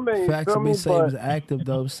grown woman. You Facts feel to me? be said, he was But active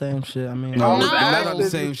though. Same shit. I mean, No, No. that's not the you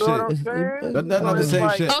same feel what I'm shit. saying? That's not the It's same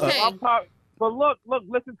like, shit. Okay. My pop, but look,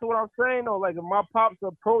 listen to what I'm saying though. Like if my pops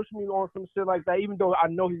approached me on some shit like that, even though I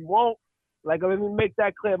know he won't, Like, let me make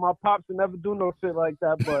that clear. My pops would never do no shit like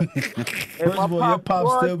that. But First of all, your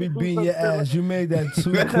pops still be beating your ass. You made that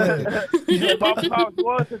too clear. If my pops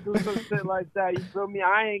was to do some shit like that, you feel me?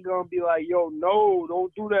 I ain't gonna be like, yo, no,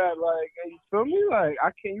 don't do that. Like, you feel me? Like, I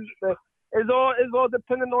can't use that. It's all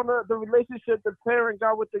depending on the relationship the parent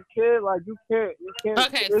got with the kid. Like, you can't.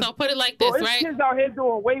 Okay, so put it like this, bro, right? Kids out here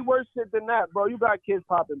doing way worse shit than that, bro. You got kids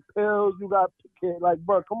popping pills. You got kids like,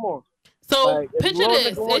 bro, come on. So Like, picture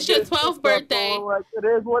this. It's your 12th birthday. Like, it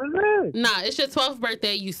is what it is. Nah, it's your 12th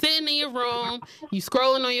birthday. You sitting in your room, you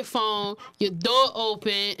scrolling on your phone, your door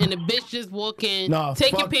open, and the bitch just walk in,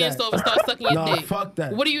 take your pants off and start sucking your dick. Fuck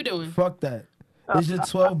that. What are you doing? Fuck that. It's your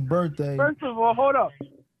 12th birthday. First of all, hold up.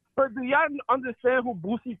 But do y'all understand who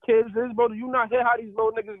Boosie Kids is, bro? Do you not hear how these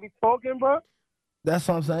little niggas be talking, bro? That's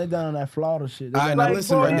what I'm saying. They down on that Florida shit. All right, now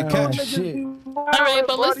listen, bro, right, the catch. All right,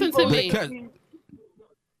 but listen to me.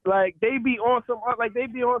 Like, they be on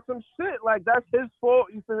some shit. Like, that's his fault.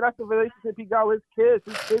 You feel me? That's the relationship he got with his kids.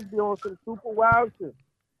 His kids be on some super wild shit.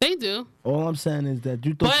 They do. All I'm saying is that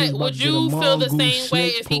you thought But would you feel the same way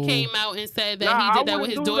if he came out and said that he did that with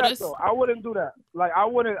his daughters? I wouldn't do that. Like, I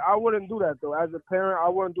wouldn't do that though. As a parent, I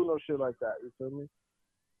wouldn't do no shit like that. You feel me?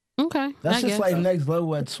 Okay. That's just like next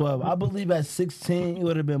level at 12. I believe at 16 it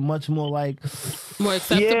would have been much more like more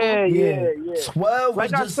acceptable. Yeah. 12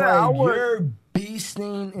 like was I just said, like you're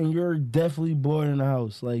beasting and you're definitely bored in the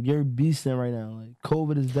house. Like you're beasting right now. Like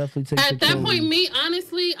COVID is definitely taking. At that point, me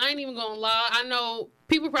honestly, I ain't even gonna lie. I know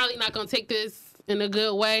people probably not gonna take this in a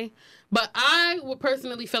good way, but I would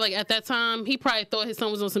personally feel like at that time he probably thought his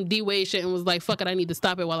son was on some D-Wade shit and was like, "Fuck it, I need to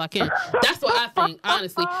stop it while I can." That's what I think.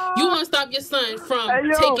 Honestly, you want to stop your son from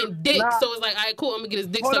taking dick, so it's like, all right, cool. I'm gonna get his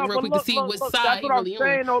dick sucked real quick to see what side he really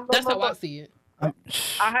on. That's how I see it.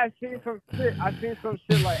 I had seen some shit. I seen some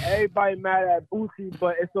shit like everybody mad at Boosie,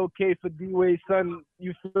 but it's okay for D-Wade's son.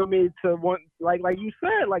 You feel me? To want like you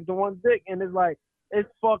said, like the one dick, and it's like it's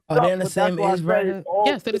fucked up. Are they in the same age bracket?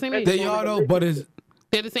 Yes, they're the same age. They are though, but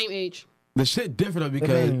they're the same age. The shit different though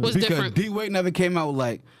because D-Wade never came out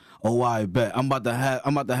like, oh, I bet I'm about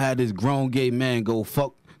to have this grown gay man go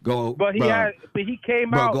fuck. But he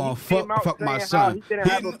came out. Go and fuck my son. He didn't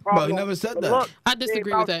have a problem. He never said that. Look, I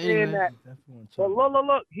disagree with that anyway. But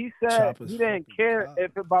look. He said he didn't care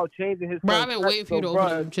if about changing his. Bro, I've been waiting for you to open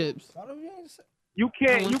them chips. You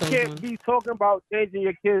can't be talking about changing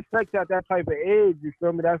your kid's sex at that type of age. You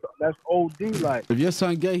feel me? That's OD. Like if your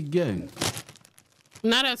son gay, he gay.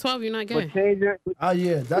 Not at 12, you're not gay. Oh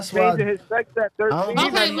yeah, that's why. His sex at 13.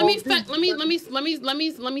 Okay, let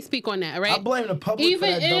me speak on that. Right? I blame the public for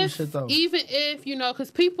that dumb shit though. Even if because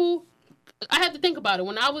people, I had to think about it.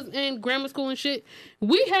 When I was in grammar school and shit,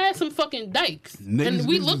 we had some fucking dykes, and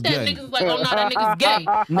we looked at niggas like, oh no, that nigga's gay.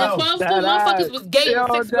 No, in 12 school, motherfuckers was gay in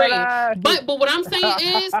 6th grade. But what I'm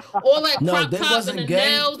saying is, all that crop tops and the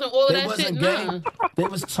nails and all of that shit. Nah, they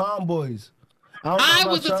was tomboys. I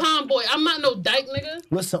was a tomboy. I'm not no dyke nigga.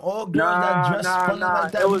 Listen, all girls that dress funny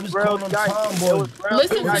like that, we was calling them tomboys.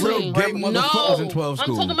 Listen to me. No, in 12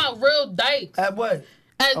 school. I'm talking about real dykes. At what?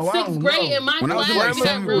 At 6th grade in my class, we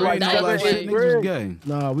got real dykes.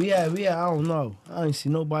 Nah, we had. I don't know. I ain't see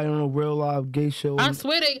nobody on a real live gay show. I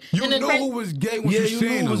swear they. You knew who was gay when you seen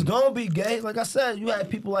knew who was gonna be gay. Like I said, you had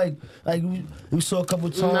people like we saw a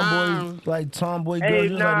couple tomboys, like tomboy girls. Hey,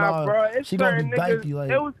 like, nah, bro, it's she gonna be niggas, dykey.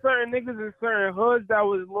 Like it was certain niggas in certain hoods that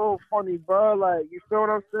was a little funny, bro. Like you feel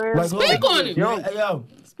what I'm saying? Like, speak on it. Hey, yo.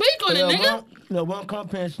 Speak on it, nigga. No, one come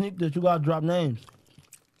up here and sneak this. You gotta drop names.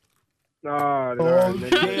 Nah,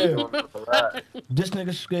 scared. This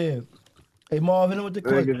nigga scared. Hey, Marvin, with the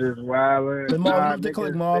click. Niggas is wildin'. Hey, Marvin, with the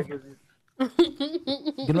click, Marv.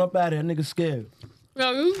 Get up out of here. Nigga scared.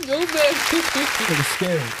 No, you big. Nigga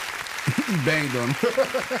scared. He banged on him.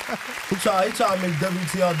 He try to make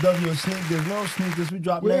WTRW and sneak this. We don't sneak this. We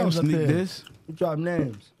drop names up here. This. We drop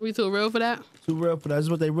names. We too real for that? Too real for that. This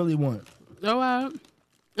is what they really want. Oh, wow.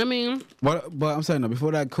 I mean. But I'm saying, though,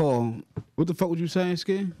 before that call, what the fuck was you saying,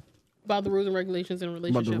 Skin? About the rules and regulations in a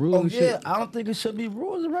relationship. About the rules and shit? I don't think it should be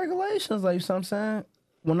rules and regulations. Like, you know what I'm saying?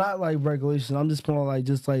 Well, not like regulations. I'm just more like,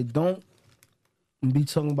 don't be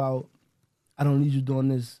talking about, I don't need you doing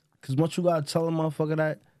this. Because once you got to tell a motherfucker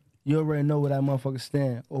that, you already know where that motherfucker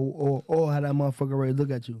stand. Or how that motherfucker already look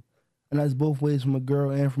at you. And that's both ways from a girl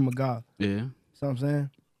and from a guy. Yeah. You know what I'm saying?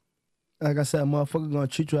 Like I said, a motherfucker going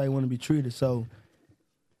to treat you how you want to be treated. So,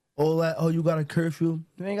 all that, you got a curfew.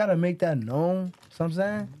 You ain't got to make that known. You know what I'm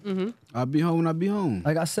saying? Mm-hmm. I'll be home when I be home.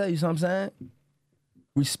 Like I said, you know what I'm saying?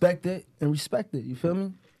 Respect it and respect it. You feel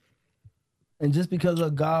me? And just because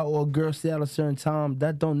a guy or a girl stay at a certain time,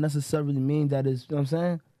 that don't necessarily mean that it's, you know what I'm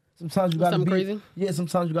saying? Sometimes you got to be crazy? Yeah,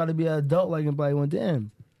 sometimes you got to be an adult like and be like, well,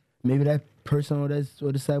 damn. maybe that person or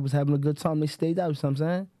the side was having a good time. They stayed out. You know what I'm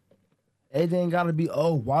saying? Everything gotta be,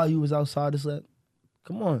 while you was outside, it's like,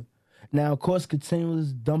 come on. Now, of course, continuous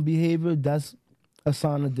dumb behavior, that's a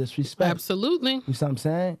sign of disrespect. Absolutely. You know what I'm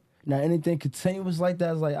saying? Now, anything continuous like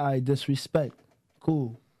that is like, all right, disrespect.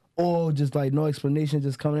 Cool. Or just like no explanation,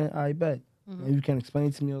 just coming in, all right, bet. And you can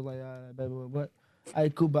explain to me, I was like, all right, bet, what? All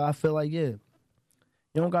right, cool, but I feel like, yeah, you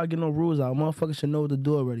don't gotta get no rules out. Motherfuckers should know what to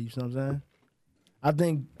do already, you know what I'm saying? I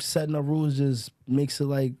think setting up rules just makes it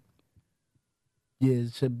like, yeah,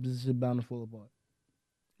 it should bound to fall apart.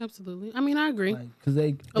 Absolutely. I mean, I agree. Like, cause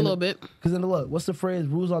they a little bit. Because then look, what's the phrase?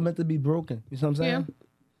 Rules are meant to be broken. You know what I'm saying? Yeah.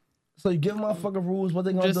 So you give motherfuckers rules, what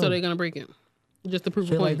they gonna do? Just so they're gonna break it. Just to prove a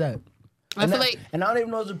Shit point. like that. I feel like, and I don't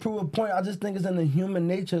even know if it's to prove a point. I just think it's in the human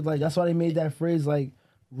nature. Like that's why they made that phrase. Like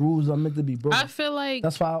rules are meant to be broken. I feel like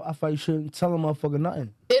That's why I feel you shouldn't tell a motherfucker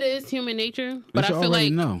nothing. it is human nature, but You I feel already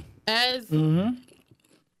like know. as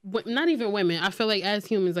not even women, I feel like as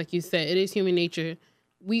humans, like you said, it is human nature.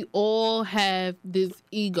 We all have this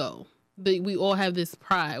ego. We all have this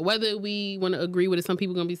pride. Whether we want to agree with it, some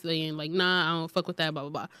people gonna be saying like, "Nah, I don't fuck with that." Blah blah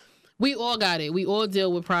blah. We all got it. We all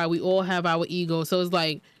deal with pride. We all have our ego. So it's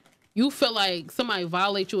like you feel like somebody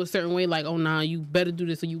violates you a certain way, like, "Oh nah, you better do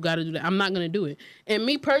this or you gotta do that." I'm not gonna do it. And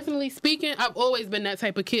me personally speaking, I've always been that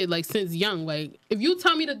type of kid, like since young. Like if you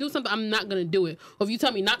tell me to do something, I'm not gonna do it. Or if you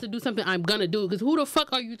tell me not to do something, I'm gonna do it. Because who the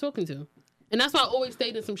fuck are you talking to? And that's why I always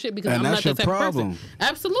stayed in some shit because And I'm that's not that your type of problem. person.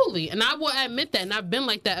 Absolutely. And I will admit that. And I've been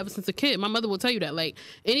like that ever since a kid. My mother will tell you that. Like,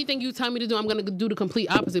 anything you tell me to do, I'm going to do the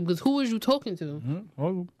complete opposite because who is you talking to?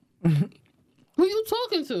 Who you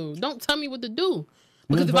talking to? Don't tell me what to do.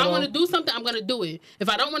 Because if I want to do something, I'm going to do it. If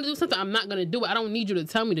I don't want to do something, I'm not going to do it. I don't need you to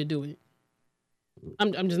tell me to do it.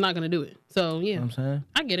 I'm just not going to do it. So, yeah. You know what I'm saying?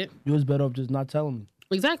 I get it. You was better off just not telling me.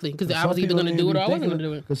 Exactly. Because I was either going to do it or I wasn't going to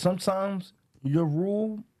do it. Because sometimes your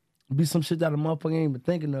rule be some shit that a motherfucker ain't even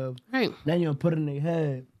thinking of. Right. Then you put it in their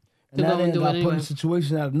head. And To now go they and do got it put in anyway. a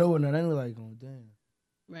situation out of nowhere. And then they're like, oh, damn.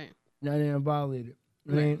 Right. Now they ain't violated.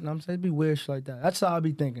 I mean, I'm saying? It'd be weird shit like that. That's how I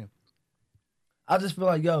be thinking. I just feel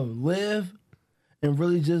like, yo, live and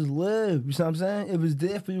really just live. You see what I'm saying? If it's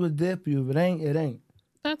there for you, it's there for you. If it ain't, it ain't.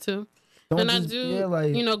 That too. Don't And just, I do, yeah,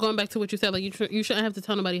 like, you know, going back to what you said, like you shouldn't have to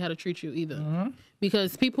tell nobody how to treat you either,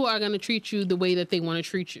 because people are going to treat you the way that they want to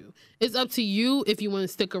treat you. It's up to you if you want to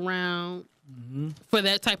stick around for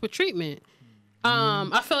that type of treatment.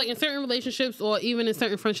 I feel like in certain relationships or even in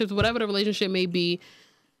certain friendships, whatever the relationship may be,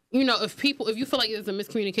 you know, if you feel like there's a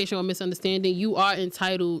miscommunication or misunderstanding, you are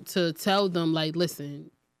entitled to tell them, like,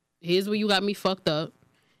 listen, here's where you got me fucked up.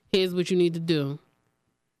 Here's what you need to do.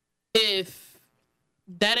 If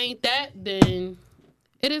that ain't that, then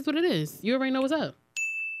it is what it is. You already know what's up.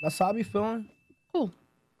 that's how I be feeling. Cool.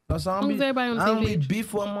 That's how I Long be. as everybody on the I same don't be page.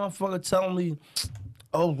 beef with a motherfucker telling me,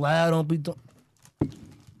 oh, lad, don't be doing.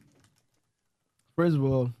 First of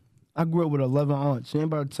all, I grew up with 11 aunts. She ain't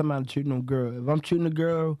about to tell me how to treat no girl. If I'm treating a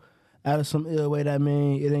girl out of some ill way, that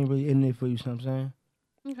mean it ain't really in there for you. You know what I'm saying?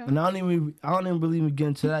 Okay. And I don't even really even get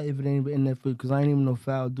into that if it ain't in there for you, because I ain't even no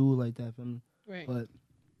foul dude like that for me. Right. But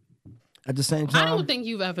at the same I time, don't think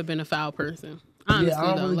you've ever been a foul person. Honestly, I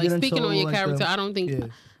don't though. really Like, get into speaking on your like character, the- I don't think yeah.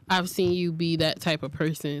 I've seen you be that type of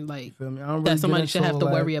person. Like, feel me? I don't that really somebody get should into have to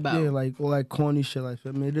all worry that- about. Yeah, like all that corny shit. Like,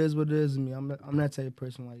 feel me? It is what it is to me. I'm that type of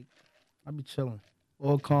person. Like, I be chilling.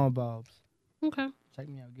 All calm vibes. okay. Check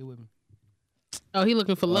me out. Get with me. Oh, he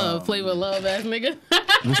looking for love. Flavor of love, ass nigga.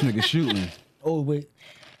 This nigga shooting. Oh, wait.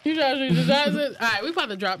 You trying to shoot the Johnson? All right, we about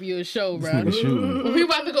to drop you a show, This bro. nigga shooting. We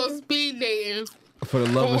about to go speed dating. For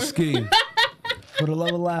the love of ski. For the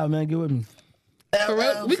love of loud, man. Get with me. For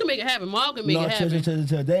real, we can make it happen. Marv can make No, it happen.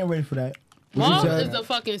 chill. They ain't ready for that. Marv said? is a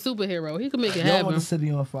fucking superhero. He can make it Y'all want happen. the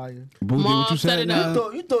city on fire. Booty, what Mom you set said it now?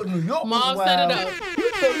 up. You thought New York Mom was set wild. it up.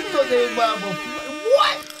 You thought they was wild.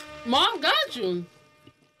 What? Marv got you.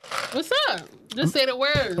 What's up? Just say the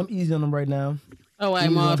word. I'm easy on them right now. Oh, all right,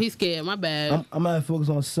 easy Marv. on- He's scared. My bad. I'm gonna focus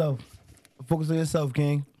on self. Focus on yourself,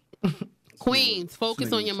 King. Queens, focus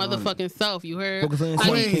This on your nigga's motherfucking self. You heard? Focus on your I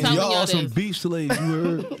self. keep Queens, telling Y'all y'all are some this. beef slaves, you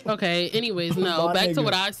heard? Okay. Anyways, no. My Back to nigga.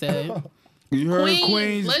 what I said. You heard, Queens,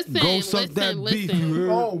 Queens? listen, Go suck that listen, beef, listen. you heard?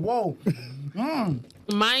 Oh, whoa.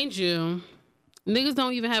 Mind you, niggas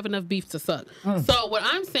don't even have enough beef to suck. So what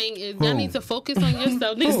I'm saying is y'all need to focus on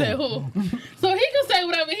yourself. Niggas say who? So he can say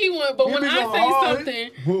whatever he want, but when be I going say hard. something,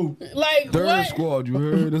 Who? like Third what? squad, you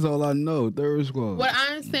heard? That's all I know. Third squad. What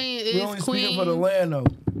I'm saying We only is, speaking for the Queen, land, though.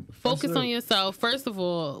 focus That's on it. yourself. First of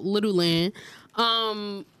all, little land.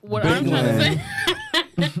 What Big I'm trying to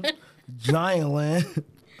land. say. Giant land.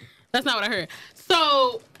 That's not what I heard.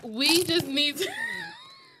 So we just need to.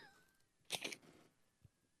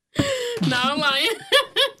 No, I'm lying.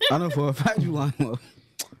 I know for a fact you lying.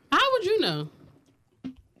 How would you know?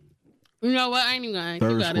 You know what? I ain't even gonna ask.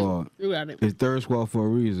 Third You got squad. it. You got it. It's third squad for a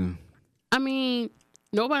reason. I mean,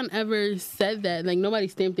 nobody ever said that. Like, nobody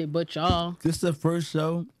stamped it but y'all. This is the first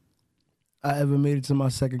show I ever made it to my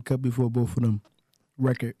second cup before both of them.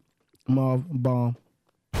 Record. Marv, bomb.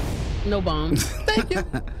 No bombs. Thank you.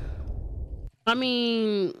 I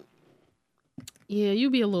mean, yeah, you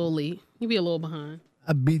be a little late. You be a little behind.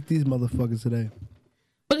 I beat these motherfuckers today.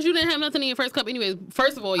 Because you didn't have nothing in your first cup anyways.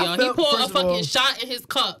 First of all, y'all, he felt- poured a first of all- fucking shot in his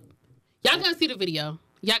cup. Y'all gonna see the video.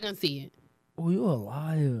 Y'all gonna see it. Oh, you a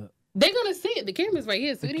liar. They gonna see it. The camera's right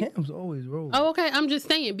here, The sweetie. cam's always rolling. Oh, okay. I'm just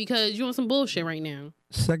saying because you on some bullshit right now.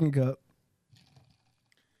 Second cup.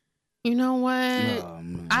 You know what? Oh,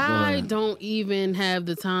 man. Go I ahead. don't even have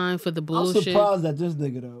the time for the I'm bullshit. surprised at this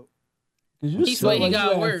nigga though. Cause you He smell swear he like got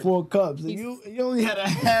you had work. 4 cups. And you only had a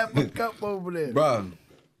half a cup over there. Bro,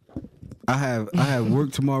 I have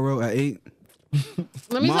work tomorrow at 8.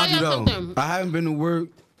 Let me tell Mind you y'all though, something. I haven't been to work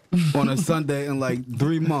on a Sunday in like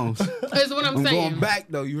 3 months. That's what I'm I'm saying. going back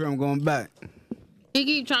though. You hear I'm going back. He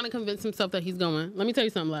keep trying to convince himself that he's going. Let me tell you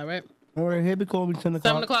something, like, right? All right, here be call me 10 o'clock.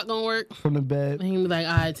 7 o'clock gonna work. From the bed. And he be like,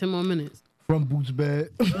 all right, 10 more minutes. From Boots' bed.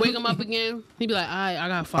 Wake him up again. He be like, all right, I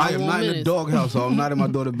got 5 I am more not in minutes. the doghouse, so I'm not in my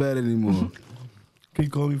daughter's bed anymore. He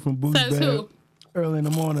call me from Boots' Says bed. who? Early in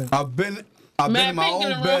the morning. I've been Mad in my Pink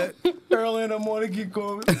in own the bed. Early in the morning, keep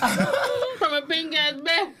calling me. From a pink ass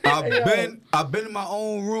bed. I've been in my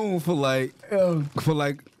own room for like Yo,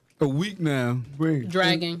 a week now. Bree.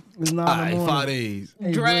 Dragging. It's 9 All in the right, morning. 5 days.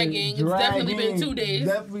 Hey, Dragging. Bree, It's definitely been dragging. 2 days.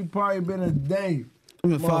 Definitely probably been a day. It's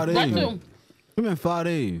been 5 That days. too. It's been 5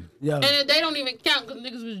 days. Yo, And they don't even count because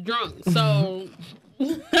niggas was drunk. So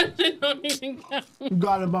they don't even count. you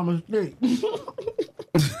got it by mistake.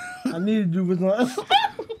 I needed you for something.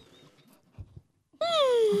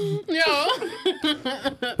 Yo.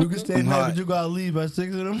 You can stay I'm there, hot. but you gotta leave at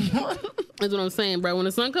 6 in the morning. That's what I'm saying, bro. When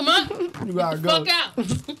the sun come up, You gotta go. fuck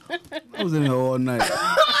out. I was in here all night.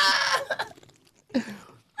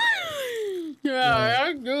 Yeah,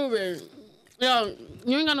 that's stupid. Yo,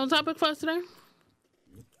 you ain't got no topic for us today?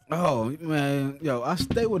 Oh man, yo, I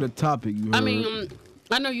stay with a topic. You heard. I mean,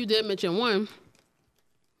 I know you did mention one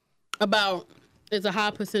about it's a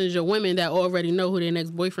high percentage of women that already know who their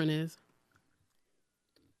next boyfriend is.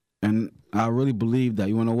 and I really believe that.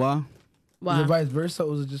 You wanna know why? Is Why? it vice versa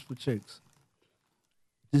or is it just for chicks?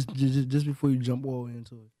 Just before you jump all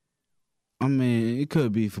into it. I mean, it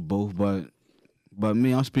could be for both, but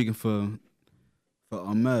me, I'm speaking for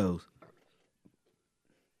males.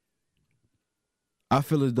 I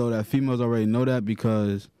feel as though that females already know that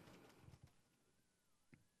because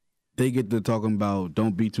they get to talking about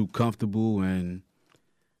don't be too comfortable and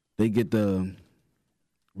they get to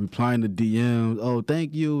replying to DMs, oh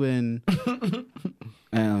thank you and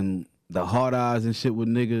and the hard eyes and shit with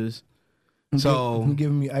niggas. So You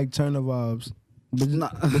giving me Ike Turner vibes.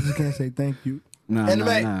 Bitches can't say thank you. nah.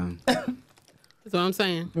 Anyway. That's what I'm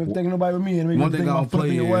saying. You ain't thinking nobody with me and make One me thing think I'll about flipping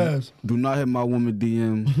play your is ass. do not hit my woman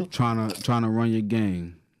DM trying to run your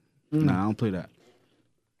game. Nah, I don't play that.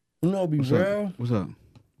 You know, be What's real. up? What's up?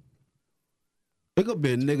 It could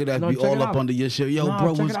be a nigga that No, be check all it up out. under your shit. Yo, Nah,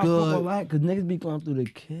 bro, check what's it out, good? Cause niggas be going through the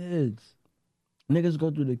kids. Niggas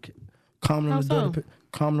go through the kids. Comment How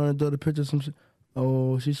on the daughter picture, some shit.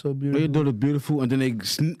 Oh, she's so They beautiful. do the beautiful, and then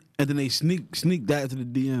they sneak that to the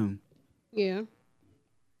DM. Yeah.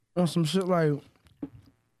 On some shit like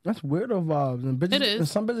that's weirdo vibes and bitches. It is. And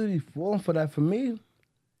some bitches be falling for that. For me,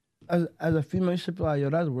 as a female, shit be like yo,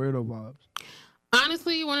 that's weirdo vibes.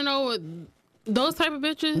 Honestly, you want to know what those type of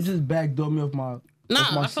You bitches? just backdoor me off my. Nah,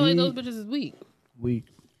 off my I feel like those seed. bitches is weak. Weak.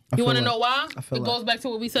 You want to know why? I feel It like- goes back to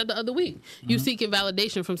what we said the other week. You seeking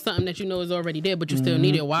validation from something that you know is already there, but you still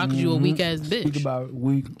need it. Why? Because you a weak ass Speak bitch. about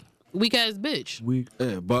weak. Weak ass bitch. Weak.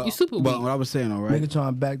 Yeah, but You super but weak. what I was saying, all right, Nigga trying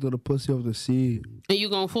to backdoor the pussy off the seed. And you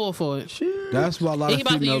gonna fall for it. that's why a lot And you of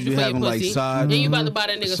about to females use be it for your having like pussy. side. And you about to buy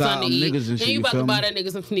that nigga side something to eat. niggas and shit. And you You about feel to buy me? that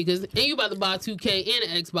nigga some sneakers. And you about to buy 2K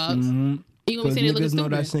and an Xbox. Mm-hmm. You gonna be Because sitting there looking niggas know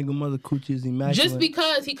that stupid. single mother coochie is immaculate. Just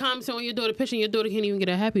because he comments on your daughter picture and your daughter can't even get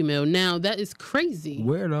a Happy Meal. Now, that is crazy.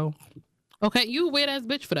 Weirdo. Okay, you a weird ass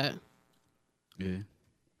bitch for that. Yeah.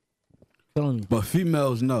 Telling you. But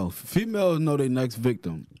females know. Females know their next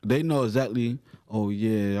victim. They know exactly. Oh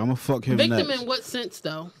yeah, I'm gonna fuck him Victim next. in what sense,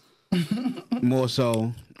 though? More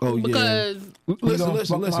so. Oh yeah. Because You gonna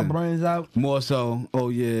fuck my brains out. More so. Oh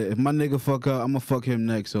yeah. If my nigga fuck up, I'm gonna fuck him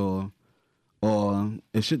next. Or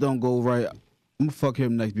if shit don't go right, I'm gonna fuck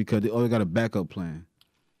him next because they always got a backup plan.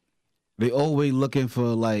 They always looking for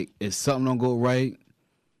like if something don't go right,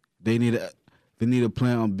 they need a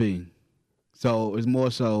plan on B. So it's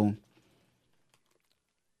more so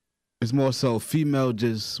It's more so female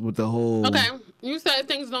just with the whole. Okay, you said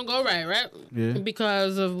things don't go right? Yeah.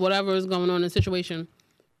 Because of whatever is going on in the situation.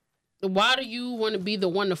 Why do you want to be the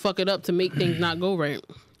one to fuck it up to make things not go right?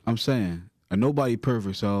 I'm saying, and nobody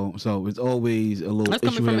perfect, so it's always a little. That's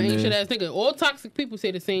coming issue from an in ancient there. ass nigga. All toxic people say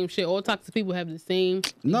the same shit. All toxic people have the same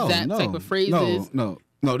exact type of phrases.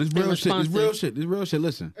 No, this and real shit. This real responses. shit. This real shit.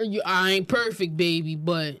 Listen. I ain't perfect, baby,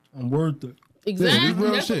 but I'm worth it. exactly. this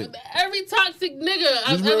real That's shit. what- every toxic nigga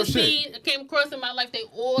I've real ever shit. seen, came across in my life, they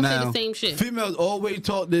all say Now, the same shit. females always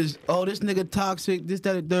talk this. Oh, this nigga toxic. This,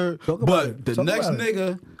 that, and third. Talk about But it. the Talk next about it.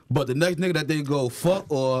 nigga, that they go fuck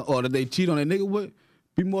or that they cheat on their nigga with,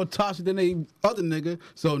 be more toxic than they other nigga.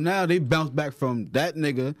 So now they bounce back from that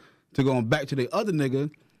nigga to going back to the other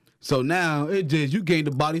nigga. So now it just you gain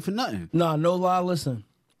the body for nothing. Nah, no lie. Listen,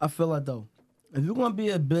 I feel like though, if you're gonna be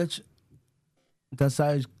a bitch, that's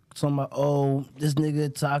how you talking about. Oh, this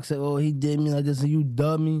nigga toxic. Oh, he did me like this, and you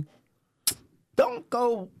dummy. Don't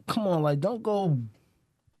go. Come on, like don't go.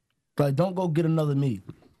 Like don't go get another me.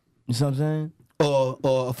 You see what I'm saying? Or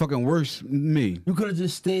a fucking worse me. You could have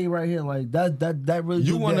just stayed right here. Like that really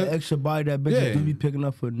You do wanna- that extra body that bitch Yeah. do be picking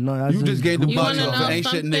up for none. You just gave the You body wanna off know an ain't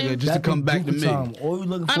shit something? nigga just to come back to me. All you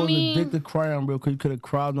looking I for mean- is a dick to cry on, bro. Cause you could have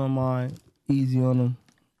cried on mine, easy on him,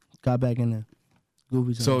 got back in there.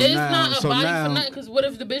 Goofy time. So It's now, not a so body now, for nothing, because what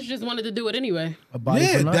if the bitch just wanted to do it anyway? A body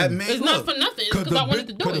yeah, for nothing. that man. It's not for nothing. It's 'cause I wanted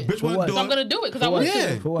to do it. The bitch wanna what? do So I'm it. gonna do it because I For want what? to.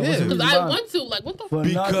 Yeah, For what? yeah. What's the Because reason I why? want to. Like, what the For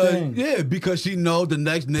fuck? nothing. Because she know the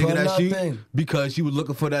next nigga For that nothing. because she was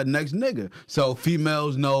looking for that next nigga. So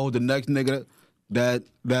females know the next nigga that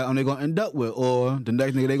they gonna end up with, or the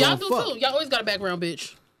next nigga they Y'all gonna do fuck. too. Y'all always got a background,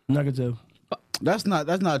 bitch. Negative. That's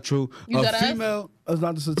not true. You a dead ass? female, That's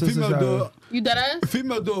not the statistics. female do it. You dead ass?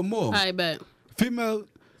 Female do it more. I bet. Female do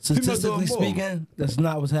Statistically it more. speaking, that's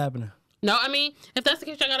not what's happening. No, I mean, if that's the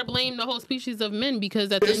case, I gotta blame the whole species of men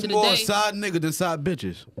because at the It's end of more the day, side nigga than side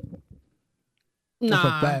bitches. That's a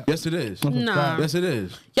nah, fact. Yes, it is. That's a Nah. fact. Yes, it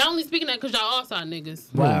is. y'all only speaking that because y'all all side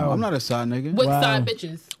niggas Wow. I'm not a side nigga. with Wow. side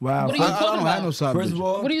bitches. Wow. What are you I talking don't about? have no side First bitches. of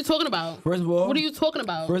all, What are you talking about? first of all, What are you talking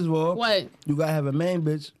about? First of all, What? you gotta have a main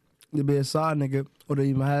bitch to be a side nigga, or to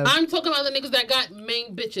even have. I'm talking about the niggas that got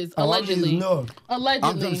main bitches, Oh, I need to allegedly. know. Allegedly.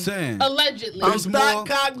 I'm just saying. Allegedly. It's more-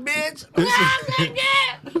 cock bitch.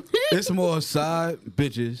 It's more side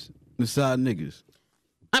bitches than side niggas.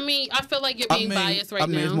 I mean, I feel like you're being biased right I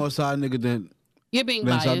mean, now. it's more side nigga than You're being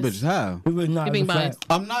side biased. bitches. How? It was not. You're being it's a fact.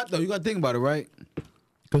 biased. I'm not though. You gotta think about it, right?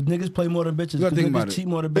 Cause niggas play more than bitches. You gotta 'Cause think niggas about it. cheat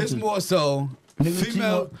more than bitches. It's more so Niggas cheat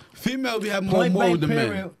female. more- Female be having more Point morals blank than men.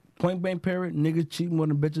 period. Point blank period. Niggas cheat more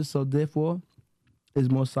than bitches, so therefore, it's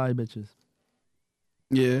more side bitches.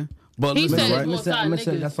 Yeah, but He listen, said it's right? more side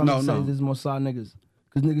niggas. That's what I'm No, saying. no. There's more side niggas.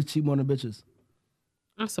 Cause niggas cheat more than bitches.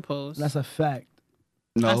 I suppose. That's a fact.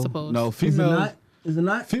 No, I suppose. no. Is it Female, not? Is it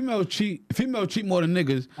not? female cheat more than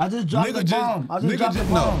niggas. I just dropped Nigga the just- bomb. I nigga just dropped the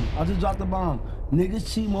just- bomb. I just dropped the bomb.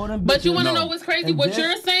 Niggas cheat more than bitches. But you want to No. know what's crazy? And What then-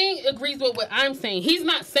 you're saying agrees with what I'm saying. He's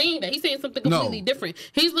not saying that. He's saying something No. completely different.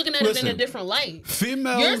 He's looking at it in Listen. a different light.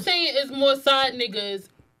 Females. You're saying it's more side niggas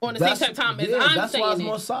on the same type of time as I'm that's why saying it's it.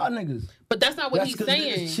 more side niggas. But that's not what That's he's 'cause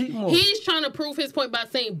saying. niggas cheat more. He's trying to prove his point by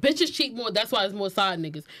saying bitches cheat more. That's why it's more side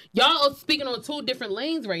niggas. Y'all are speaking on two different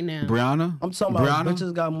lanes right now. Brianna. I'm talking about Brianna,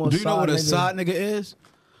 bitches got more Do you know side what a niggas. side nigga is?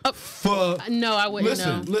 For No, I wouldn't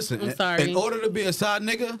know. listen. I'm sorry. In order to be a side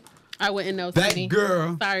nigga, I wouldn't know. that sweetie.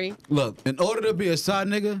 girl. Sorry. Look, in order to be a side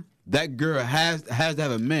nigga, that girl has to have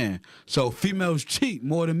a man. So females cheat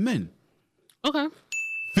more than men. Okay.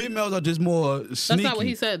 Females are just more sneaky. That's not what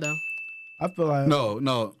he said though. I feel like No.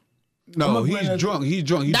 I'ma He's bring it- drunk. He's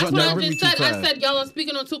drunk. He's That's drunk. what Don't I bring me just too said. I fast. said y'all are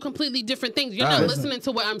speaking on two completely different things. You're All not right. listening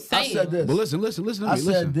to what I'm I saying. said this. But listen to I me. said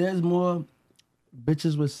Listen. there's more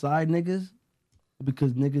bitches with side niggas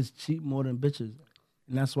because niggas cheat more than bitches,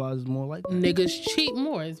 and that's why it's more like that. Niggas cheat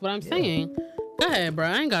more is what I'm saying. Go ahead, bro.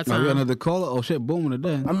 I ain't got No, we got time. another caller. Oh shit, booming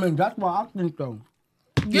today. I mean, that's why I think though.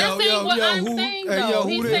 You're Yo, saying yo, what yo, I'm who- saying hey, though. yo, who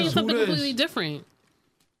He's this? saying Who something this? completely different.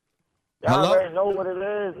 Y'all Hello? already know what it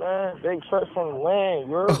is, man. Big Church from the land,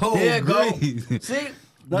 you heard? Oh, There you go. great. See,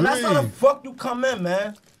 now that's how the Green. fuck you come in,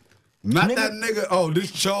 man. Not Nigga- that nigga. Oh,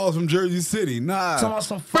 this Charles from Jersey City. Nah. Talking about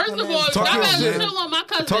some First fucking of all, ass- y'all Talk your better shit. chill on my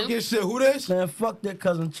cousin. Talk your shit. Who this? man, fuck that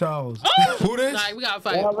cousin Charles. Oh! Who this? Sorry, we got to Y'all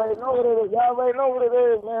fight. already know what it is. Y'all already know what it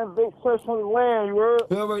is, man. Big Church from the land, you heard?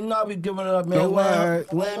 We already know we giving it up, man. Oh, Land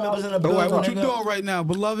alright. members in the All building. right, what you nigga. doing right now,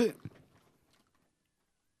 beloved?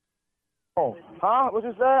 Oh, huh? What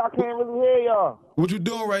you say? I can't really hear y'all. What you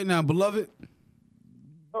doing right now, beloved?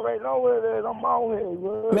 Y'all already know what it is. I'm out here, you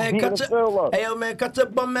heard? Man, Beating cut the fill your up. hey yo, man, cut your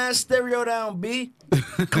bum ass stereo down, B.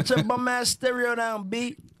 Cut your bum ass stereo down,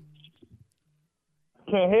 B.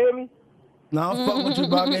 Can't hear me? Nah, I'm fucking with you,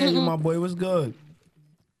 bro. I can hear you, my boy. What's good?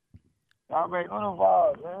 Y'all already know the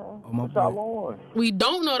vibe, man. Oh, my What y'all boy. on? We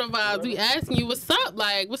don't know the vibes. We asking you what's up.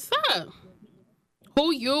 Like, what's up?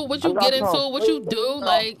 Who you? What you I got get into? some What you food. do?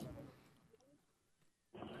 Like,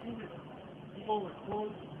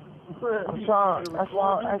 I'm trying. That's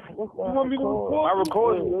why I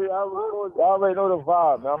record you. Y'all already know the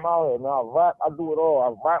vibe, man. I'm out here, man. I rap, I do it all.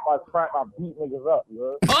 I rap, I trap, I beat niggas up, you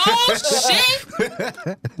heard? oh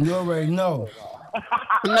shit! You already know.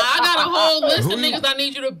 Nah, I got a whole list of niggas I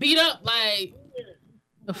need you to beat up. Like,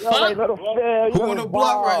 the Y'all already fuck? know the feel, you Who know on the the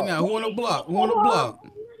block right vibe. now? Who on the block? Who on the block?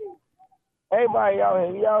 Everybody out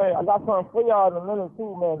here, we out here. I got something for y'all in a minute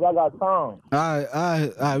too, man. Y'all got time.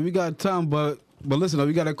 All right. We got time, but listen,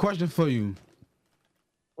 we got a question for you.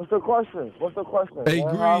 What's the question? Hey,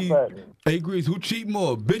 man? How's that? Grease, who cheat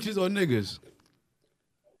more, bitches or niggas?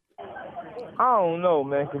 I don't know,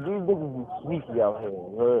 man, because these niggas be sneaky out here,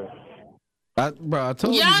 you heard? I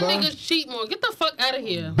told Y'all you, bro. niggas cheat more. Get the fuck out of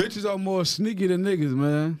here. Bitches are more sneaky than niggas,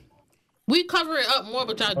 man. We cover it up more,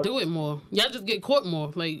 but y'all do it more. Y'all just get caught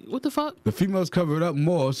more. Like, what the fuck? The females cover it up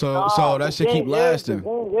more, so Nah, that the shit keep thing lasting. The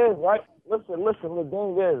thing is, right? Listen, the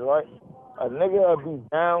thing is, right? A nigga will be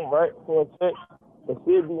down, right, for a chick, but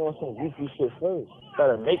she'll be on some goofy shit first.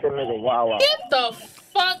 Gotta make a nigga wow out. Get the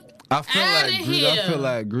fuck I feel outta like Grease. here. I feel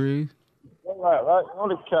like Grease. Right? You know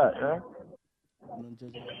the cat, man.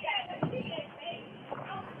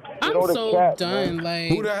 I'm know the so cat, done. man.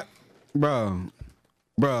 Like, Who that?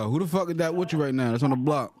 Bro, who the fuck is that with you right now? That's on the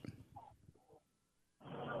block.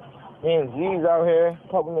 Me and G's out here, a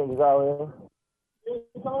couple niggas out here.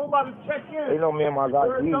 They know me and my guy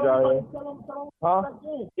G's out here. Huh?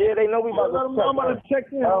 Yeah, they know we about to check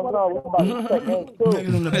in. I don't know, we about to check in too.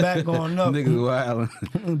 Niggas in the back going up. Niggas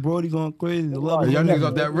wildin'. Brody going crazy. I love his Y'all energy. niggas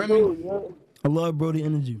off that Remy? I love Brody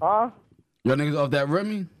energy. Huh? Y'all niggas off that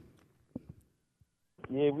Remy?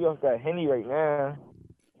 Yeah, we off that Henny right now.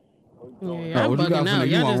 yeah, I'm what you got bugging for out. niggas?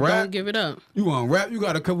 You Y'all want just rap? don't give it up. You want rap? You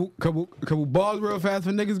got a couple bars real fast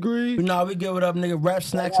for niggas, Grease? Nah, we give it up, nigga. Rap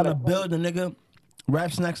Snacks in the building, nigga.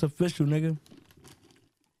 Rap Snacks official, nigga.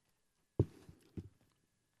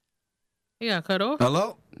 He got cut off.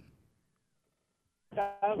 Hello?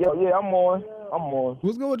 Yo, yeah, I'm on.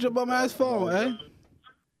 What's good with your bum ass phone, eh?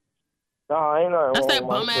 Nah, ain't nothing That's wrong that with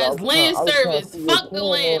my bum shit. ass I was land trying to service. see Fuck where the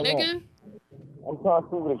land, cameraman nigga. at. I'm trying to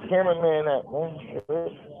see where the cameraman at, man.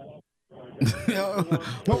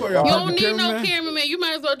 What You don't need no cameraman. You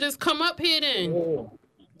might as well just come up here then.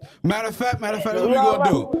 Matter of fact, that's what we gonna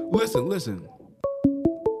do. Listen.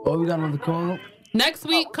 Oh, we got another call. Next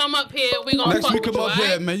week, come up here. We gonna Next fuck week, with come you, up here,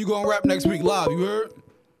 alright? man. You gonna rap next week live, you heard?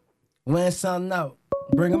 Land something out.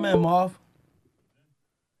 Bring him in, Marv.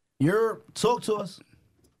 Talk to us.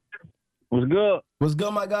 What's good? What's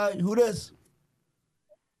good, my guy? Who this?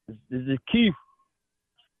 This is Keith.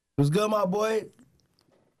 What's good, my boy?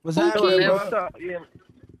 What's Who happening, Keith? bro? What's up? Yeah.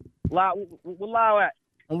 Live, what live at?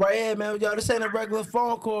 I'm right here, man. Yo, this ain't a regular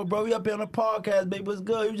phone call, bro. We up here on the podcast, baby. What's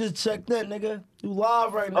good? You just checked in, nigga. You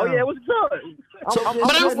live right now. Oh, yeah, what's good? So-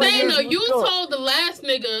 But I'm Nigga, saying though, what's you good? told the last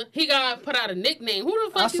nigga he got put out a nickname. Who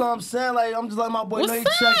the fuck That's is? what I'm saying. Like, I'm just like my boy. What's know he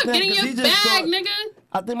up? checked in Get in 'cause your he just bag, thought, nigga.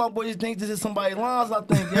 I think my boy just thinks this is somebody's lines. I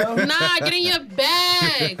think, yo. Nah, get in your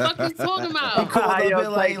bag. Fuck you talking about? Called up here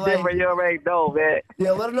like, you already know, man.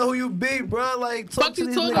 yeah, let him know who you be, bro. Like, talk Fuck to you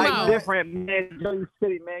these talking niggas. about? man. Different, man. Jersey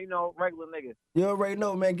City, man. You know, regular niggas. You already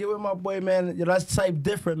know, man. Get with my boy, man. Yo, that's type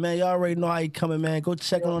different, man. Y'all already know how he coming, man. Go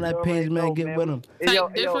check on that page, man. Get with him.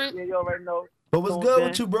 Type different? Yeah, you already know. But what's good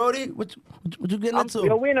with you, Brody? What you getting into?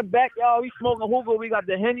 Yo, we in the back, y'all. We smoking hookah. We got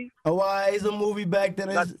the Henny. Oh, why? It's a movie back then.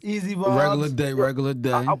 It's easy vibes. Regular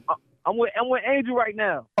day. I'm with Angel right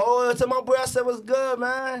now. Oh, to my boy, I said, what's good,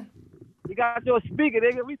 man? You got your speaker,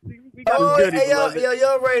 nigga. We got Oh, the goodies, hey, beloved. yo, you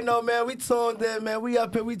already know, man. We tuned in, man. We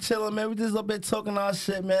up here, we chilling, man. We just up here talking our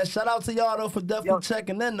shit, man. Shout out to y'all, though, for definitely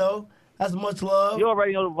checking in, though. That's much love. You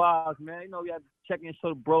already know the vibes, man. You know, we got to check in, show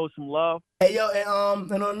the bros some love. Hey, yo, and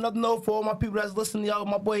on another note, for all my people that's listening, y'all,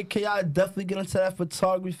 my boy K.I. definitely get into that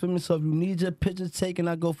photography for me. So if you need your pictures taken,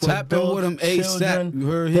 I go for Tap in adults, with him ASAP. children. You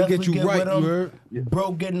heard? He'll get Definitely you right. with You him. heard?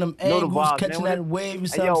 Bro, getting them Know the angles, vibes, catching man. that wave, you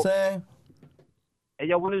see Hey, what I'm yo. saying? Hey,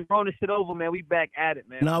 yo, when this Rona shit over, man, we back at it,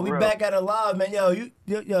 man. Nah, for we real. back at it live, man. Yo,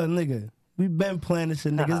 yo, nigga. We been playing this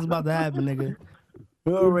shit, nigga. This is about to happen, nigga.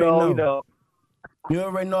 You already know. You know. You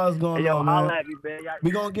already know what's going Hey, yo, on, holla man. at me, man. Y'all-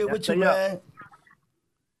 We gonna get with you, say up. man.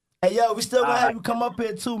 Hey, yo, we still gonna have Alright. you come up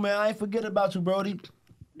here, too, man. I ain't forget about you, Brody.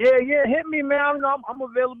 Yeah, hit me, man. I'm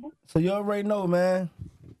available. So you already know, man.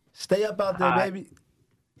 Stay up out there, Alright. baby.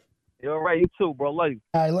 You all right? You too, bro. Love you.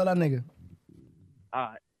 All right, let that nigga. All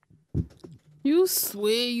right. You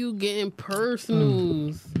swear you getting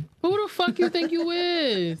personals. Who Who the fuck you think you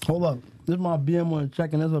is? Hold up. This is my BM on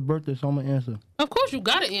check, and it's her birthday, so I'm gonna answer. Of course you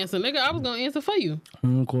gotta answer, nigga. I was gonna answer for you.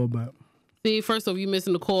 I'm gonna call back. See, first off, you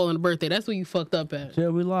missing the call on the birthday. That's where you fucked up at.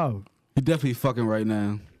 Chill, we loud. You definitely fucking right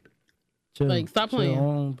now. Chill. Like, stop Chill, playing.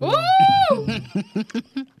 Ooh!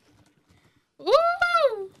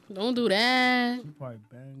 Ooh! Don't do that. She probably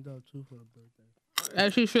banged up too for the birthday.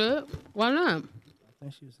 As she should. Why not? I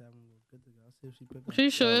think she was having a little good to go. I'll see if she picked up. She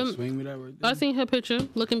should. Swing me that right there. I seen her picture,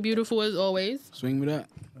 looking beautiful as always. Swing me that.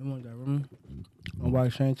 I want that, remember? I'm about to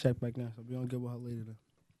exchange check back now, so we don't get with her later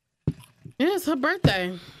then. Yeah, it's her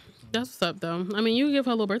birthday. That's what's up, though. I mean, you can give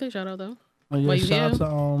her a little birthday shout out, though. Oh, yeah, Why you shout out here?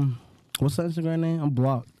 to, what's that Instagram name? I'm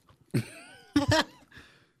blocked.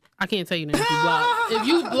 I can't tell you that if you blocked. If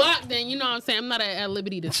you blocked, then you know what I'm saying. I'm not at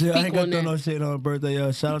liberty to Shit, speak I ain't on gonna throw that. no shit on her birthday,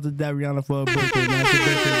 yo. Shout out to Dariana for her birthday, man. It's her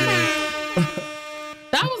birthday, girl.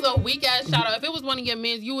 That was a weak ass shout out. If it was one of your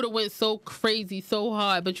mans, you would have went so crazy, so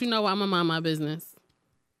hard. But you know what? I'm gonna mind my business.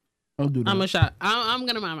 Don't do that. I'm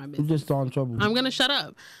gonna mind my You business. just starting trouble. I'm gonna shut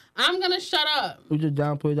up. I'm gonna shut up. You just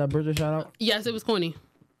downplayed that birthday shout out? Yes, it was corny.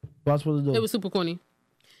 What I supposed to do? It was super corny.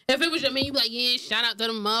 If it was your man, you be like, yeah, shout out to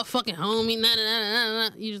the motherfucking homie. Nah, nah, nah, nah,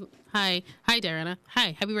 nah. You just, hi, Darana.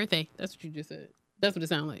 Hi, happy birthday. That's what you just said. That's what it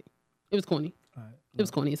sounded like. It was corny. All right. It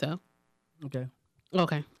was corny as hell. Okay.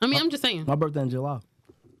 Okay. I mean, I'm just saying. My birthday in July.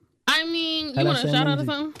 I mean, you Had want that a same shout out or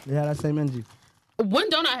energy. something? Yeah, that same energy. When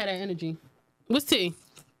don't I have that energy? What's T?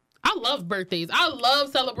 I love birthdays. I love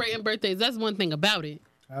celebrating birthdays. That's one thing about it.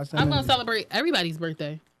 Had that same I'm gonna energy. celebrate everybody's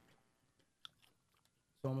birthday.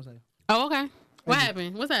 So I'm gonna say, Oh, okay. What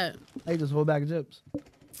happened? What's that? hey, just hold back chips.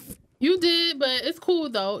 You did, but it's cool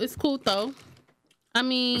though. It's cool though. I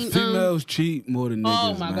mean, Females cheat more than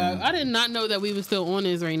niggas. oh my man. god, I did not know that we were still on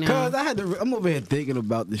this right now. Cause I'm over here thinking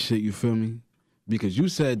about this shit. You feel me? Because you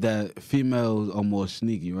said that females are more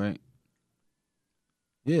sneaky, right?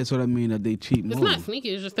 Yeah, so that mean that they cheat more. It's not sneaky.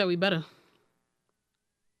 It's just that we better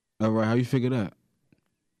All right, how you figure that?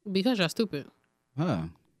 because y'all stupid. Huh?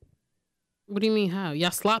 What do you mean how? Y'all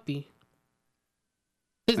sloppy.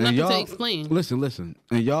 There's And nothing to y'all- explain. Listen,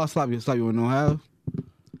 and y'all slap you with no have,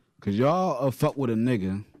 cause y'all fuck with a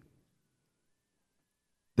nigga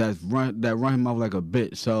that run him off like a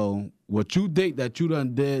bitch. So what you think that you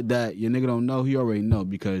done did that your nigga don't know, he already know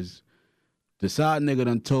because the side nigga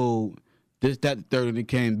done told this, that, the third, and it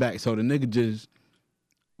came back. So the nigga just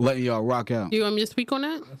letting y'all rock out. You want me to speak on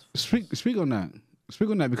that? Speak on that. Speak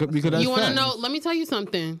on that because that's You want to facts. know? Let me tell you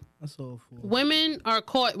something. That's all for. Women are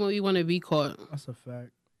caught when we want to be caught. That's a fact.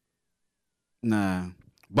 Nah.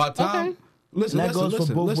 By the time, Okay. listen, That goes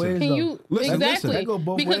for both ways. Can though. you Listen, exactly? That go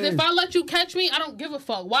both Because ways. if I let you catch me, I don't give a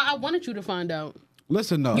fuck. Why I wanted you to find out.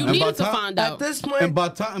 Listen though. You and by needed to time- find At out. this And point, by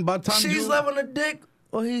time she's you, loving the dick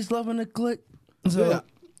or he's loving the click. So Yeah.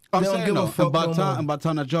 I'm they don't saying give a though, fuck and by no time more. and by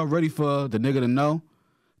time that y'all ready for the nigga to know,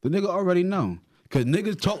 the nigga already know. Cause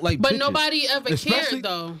niggas talk like But bitches. nobody ever Especially- cared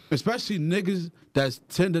though. Especially niggas that's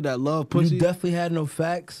tender that love You pussy. definitely had no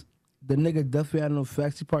facts. The nigga definitely had no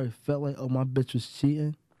facts. He probably felt like, oh, my bitch was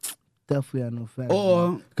cheating. Definitely had no facts.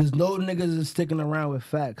 Or- because no niggas is sticking around with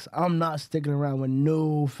facts. I'm not sticking around with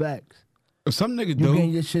no facts. Some niggas You do. getting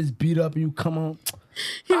your shits beat up and you come home.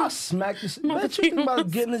 I'll smack this. Bitch, you think about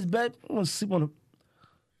getting this bed? I'm gonna sleep on the.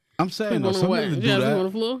 I'm saying Sleep though, on the some what? niggas You do gotta sleep on the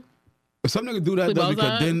that. floor. Some niggas do that Sleep though because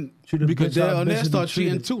outside? then Shoot a because bitch they out, on there bitch, start be cheating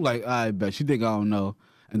treated. too. Like I bet she think I don't know,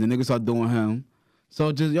 and the niggas start doing him.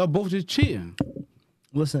 So just y'all both just cheating.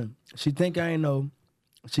 Listen, she think I ain't know.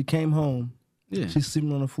 She came home. Yeah. She's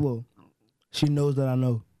sleeping on the floor. She knows that I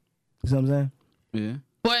know. You see what I'm saying? Yeah.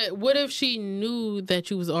 But what if she knew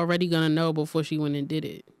that you was already gonna know before she went and did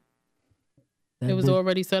it? That It was bitch-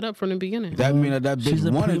 already set up from the beginning. That mean that She's bitch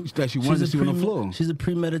a wanted pre- that she wanted to she's a sleep on the pre- floor. She's a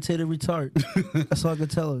premeditated retard. That's all I can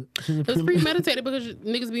tell her. She's a It's premeditated because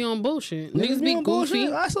niggas be on bullshit. Niggas be on goofy.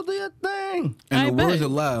 bullshit. I still do your thing. And I the words bet. are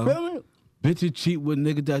loud. Feel me? Bitches cheat with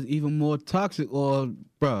niggas that's even more toxic or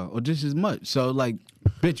just as much. So like,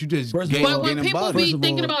 bitch, you just First of gain, all- But when gaining people body. be First of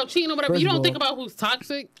thinking all- about cheating or whatever, first you of don't all- think about who's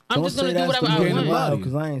toxic. I'm Don't just say gonna do that's whatever the I gaining want. body.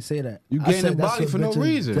 because I ain't say that. You I gaining said that's body what for no bitches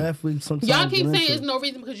reason. Definitely sometimes. Y'all keep get saying into. it's no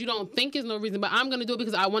reason because you don't think it's no reason, but I'm gonna do it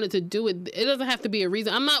because I wanted to do it. It doesn't have to be a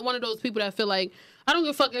reason. I'm not one of those people that feel like I don't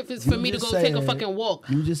give a fuck if it's for You me to just go take a said- fucking walk.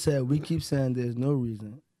 You just said we keep saying there's no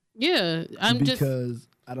reason Yeah, I'm because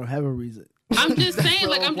I don't have a reason. just saying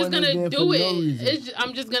like I'm just Point is gonna being do for no it. reason.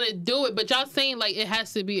 I'm just gonna do it. But y'all saying like it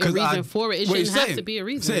has to be a 'Cause reason for it. It wait, shouldn't have say to it. be a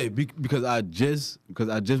reason. Say it because I just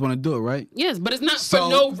want to do it, right? Yes, but it's not for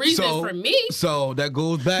no reason so- for me. So that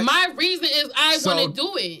goes back. My reason is I So- want to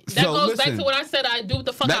do it. That so goes back listen. to what I said. I do what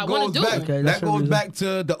the fuck that I goes want to do. back. Okay, that that's your goes reason. back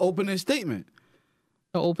to the opening statement.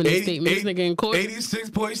 The opening statement. This nigga in court.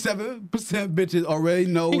 86.7% bitches already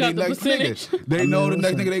know He the got the next percentage. nigga. They know the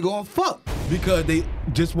next nigga they gonna fuck because they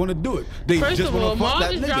just want to do it. They First just of all, want to fuck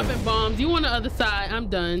Marv that is nigga. dropping bombs. You on the other side. I'm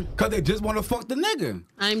done. Cause they just want to fuck the nigga.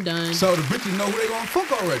 I'm done. So the bitches know who they gonna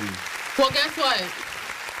fuck already. Well, guess what?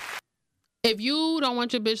 If you don't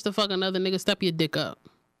want your bitch to fuck another nigga, step your dick up.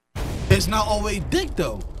 It's not always dick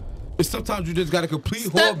though. It's sometimes you just got a complete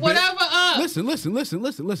whore Step bitch. whatever up. Listen.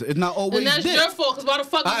 It's not always And that's dick. your fault, because why the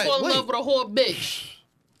fuck you Alright, fall in wait. love with a whore bitch?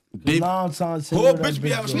 They, Long time since whore that bitch be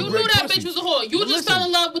having some You great knew that pussy. bitch was a whore. You just Listen. fell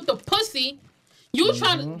in love with the pussy. You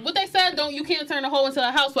tried to, what they said, you can't turn a hoe into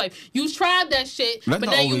a housewife. You tried that shit, That's but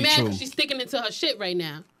not now you always mad true. because she's sticking into her shit right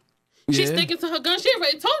now. She's Yeah. sticking to her gun. She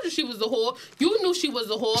already told you she was a whore. You knew she was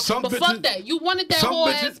a whore, Some but bitches- fuck that. You wanted that some whore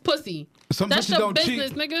bitches- ass pussy. Some That's bitches your don't business,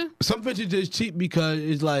 cheat. nigga. Some bitches just cheat because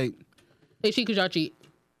it's like, They cheat because y'all cheat.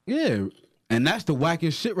 yeah. And that's the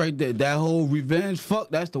wackest shit right there. That whole revenge fuck,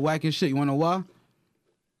 that's the wackest shit. You wanna know why?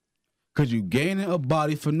 Cause you gaining a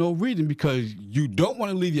body for no reason because you don't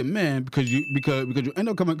want to leave your man because you end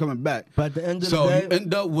up coming back. But at the end of So the day, you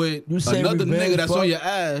end up with you say another revenge nigga that's fuck. on your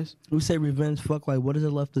ass we say revenge fuck. Like, what is it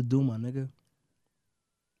left to do, my nigga?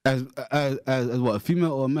 as what, a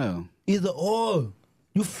female or a male. Either or.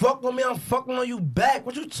 You fuck on me, I'm fucking on you back.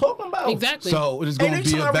 What you talking about? Exactly. So it's Ain't gonna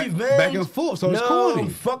they be a talking back, revenge? back and forth. So it's no, corny. I'm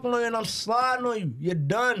fucking on you and I'm sliding on you. You're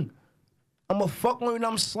done. I'm gonna fuck on you and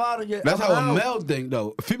I'm sliding you. That's I'm how out. a male think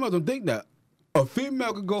though. Females don't think that. A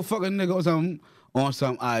female could go fuck a nigga on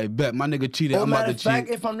some. I bet my nigga cheated. Well, I'm about matter to of fact,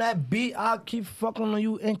 cheat. if I'm that beat, I'll keep fucking on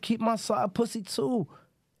you and keep my side pussy too.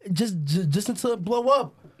 Just until it blow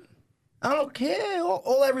up. I don't care.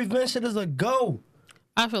 All that revenge shit is a go.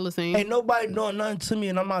 I feel the same. Ain't nobody doing nothing to me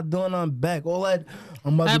and I'm not doing nothing back. All that,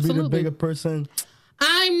 I'm about to be the Absolutely. bigger person.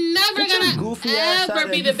 I'm never Get your gonna goofy ass out ever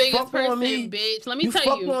of be there. the You biggest fucking on person, me. bitch. Let me You tell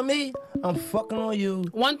fucking you. on me, I'm fucking on you.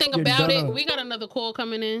 One thing You're about it, done. we got another call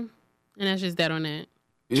coming in, and that's just that on that.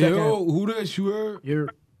 Check Yo, out. who that? You heard? You're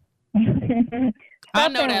I know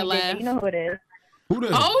Stop that saying laugh. nigga. You know who it is. Who that?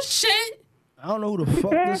 Oh shit, I don't know who the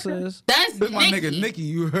fuck this is. that's This my nigga Nikki. Nicky.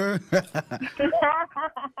 You heard?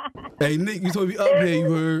 Hey Nick, you supposed to be up here.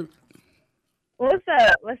 You heard? What's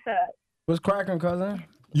up? What's up? What's cracking, cousin?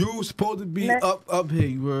 You supposed to be Ne- up here.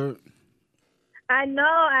 You heard? I know.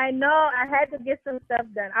 I had to get some stuff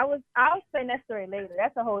done. I'll explain that story later.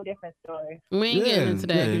 That's a whole different story. We ain't getting Yeah, into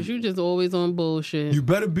that yeah. because you just always on bullshit. You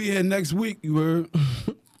better be here next week. You heard?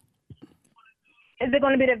 Is it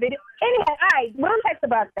going to be the video? Anyway, all right. We'll text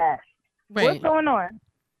about that. right? What's going on?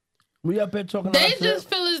 We up here talking They about just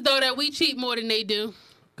shit. feel as though that we cheat more than they do,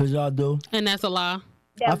 Cause y'all do. and that's a lie.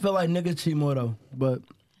 I feel like niggas cheat more though, but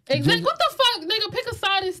Exactly. What the fuck, nigga? Pick a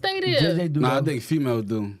side and stay there. JJ do. Nah, I though. think females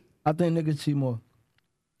do. I think niggas cheat more.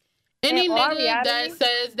 Any In all nigga reality- that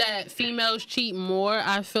says that females cheat more,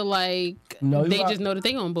 I feel like No, you they got- just know that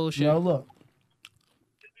they on bullshit. Yo, look.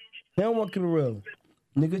 They don't want to keep it real.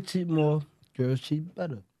 Niggas cheat more, girls cheat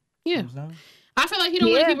better. Yeah. You know what I'm saying? I feel like he don't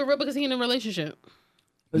want Yeah. to keep it real because he in a relationship.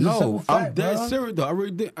 It's a simple No, fact, I'm dead bro. serious though.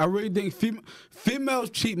 I really think females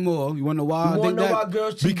cheat more. You wanna know why? You I wanna think know that? why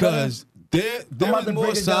girls cheat because there I'm is about to more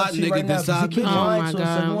break it down side to you niggas right than now, 'cause he side keep bitches. Oh lying my to us.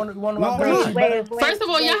 So God. you wanna know No, why girls wait, cheat Wait, better? wait. First of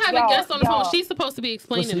all, y'all have a y'all, guest on the phone. y'all. She's supposed to be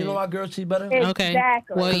explaining Listen, you know why it. girls cheat better? Okay.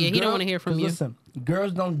 Exactly. Well, yeah, he Girls- don't want to hear from 'cause you. Listen,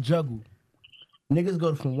 girls don't juggle. Niggas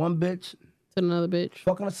go from one bitch, To another bitch.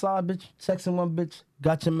 fucking a side bitch, texting one bitch,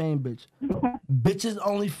 got your main bitch. Bitches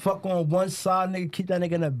only fuck on one side, nigga, keep that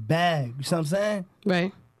nigga in a bag. You see what I'm saying?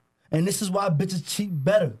 Right. And this is why bitches cheat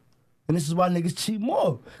better. And this is why niggas cheat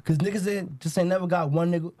more. Cause niggas ain't never got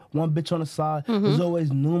one bitch on the side. There's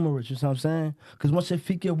always numerous, you see what I'm saying? Cause once your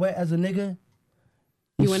feet get wet as a nigga,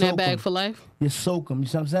 You in that soak bag 'em. for life? You soak them, you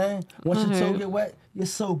see what I'm saying? Once I your toe heard. get wet, you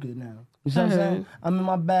soak it now. You see what I'm I saying? heard. I'm in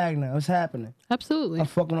my bag now. It's happening. Absolutely. I'm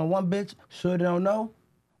fucking on one bitch. Sure they don't know.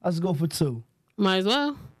 Let's go for two. Might as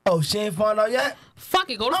well. Oh, she ain't found out yet? Fuck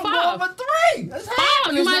it. Go to I'm five. going for three. That's Five.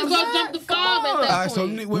 happening. You might see as what well I'm jump to saying? five Come at on. that All right, so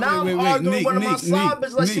point. Nick, Now wait, I'm arguing with one of my Nick, side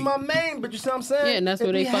bitches like she Nick. my main, but you see what I'm saying? Yeah, and that's where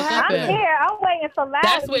It they be fuck up happening. at. I'm here. I'm waiting for loud.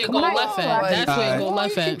 That's where it go Come on, left at. like, That's where it go boy, left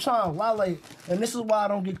you keep at. trying to lie, and this is why I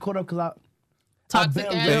don't get caught up because Toxic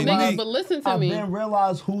been ass realized- niggas, but listen to I've me. been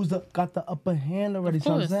realized who's got the upper hand already. Of See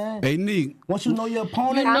what I'm course. saying? Hey Nick, Once you know your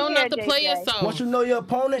opponent, You know I'm not here, to play JJ. yourself. once you know your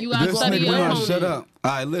opponent, You gotta this study nigga your gonna opponent. shut up.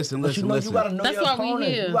 All right, listen. you know you gotta know That's your why we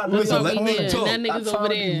opponent. here. You gotta know That's why your we opponent. here. Talk. And that nigga's I'm over trying to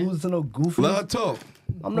be there. losing to no goofy. Let her talk.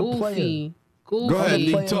 I'm the player. Goofy. Goofy. Go ahead, I'm the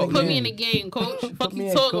Nick, player talk. Put me game. in the game, coach. Fuck Put me you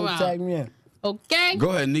in, talking coach, about. tag me in. Okay? Go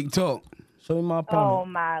ahead, Nick, talk. Show me my Oh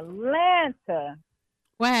opponent. my Lanta.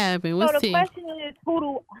 What happened? So What's the tea? question is, who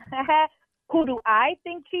do I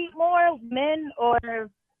think cheat more, men or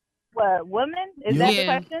what, women? Is that the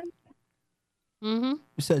Yeah. question? Mm-hmm.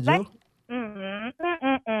 You said you?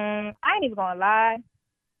 I ain't even gonna lie.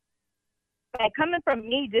 Like, coming from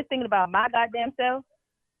me, just thinking about my goddamn self.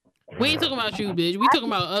 We ain't talking about you, bitch. We talking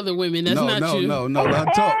about other women. That's not you. No. Let her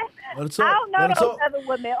talk. Let her talk. I don't know Let her those talk. other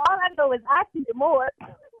women. All I know is I cheated more.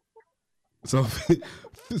 So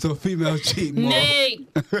females cheat more. Nick,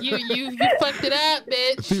 you fucked it up,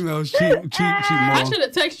 bitch. Females cheat more. I should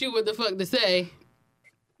have texted you what the fuck to say.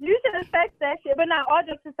 You should have fixed that shit. But not all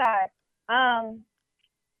jokes aside.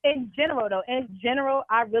 In general,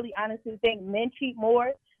 I really honestly think men cheat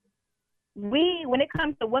more. When it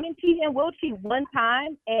comes to women cheating, we'll cheat one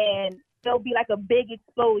time and there'll be like a big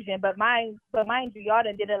explosion. But mind you, y'all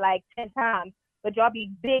done did it like 10 times. But y'all be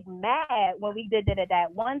big mad when we did it at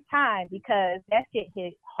that one time because that shit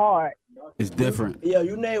hit hard. It's different. Yeah,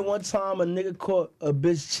 you name one time a nigga caught a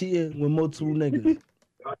bitch cheating with multiple niggas.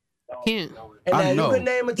 Can't. And I then know. you can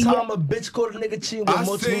name a time a bitch caught a nigga cheating with I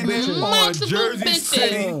multiple seen it bitches. on Multiple Jersey bitches.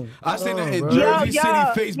 City. I seen it in bro. Jersey Yo,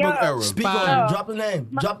 City Facebook era. Speak Fine. on it. Drop the name.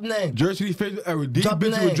 Drop the name. Jersey City Facebook era. These Drop the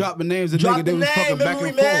bitches name. were dropping names of Drop niggas the they was fucking name, back memory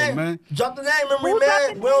and forth, man. man. Drop the name, memory Who man.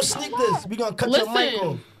 dropping We don't names? sneak this. We gonna cut your mic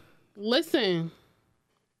off. Listen.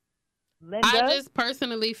 Linda? I just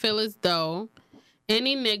personally feel as though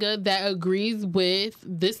any nigga that agrees with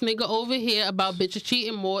this nigga over here about bitches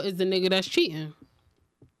cheating more is the nigga that's cheating.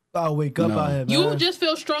 I'll wake up No. out here, man. You just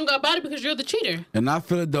feel stronger about it because you're the cheater. And I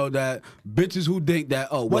feel though that bitches who think that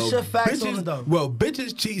What's your facts on it, though?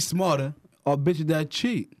 bitches cheat smarter or bitches that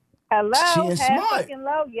cheat. Hello? Cheating Half smart. fucking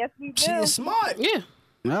low. Yes, we do. Cheating smart. Yeah.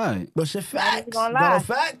 All right. What's your facts? gonna Got lie. no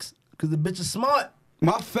facts? Because the bitch is smart.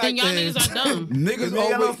 My fact Then y'all is, niggas are dumb. niggas They ain't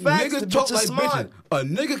got no always facts, the niggas talk bitch is like smart. bitches. A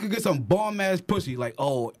nigga could get some bomb ass pussy like,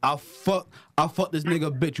 oh, I fuck this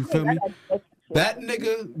nigga bitch. You feel me? That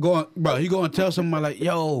nigga he gonna tell somebody like,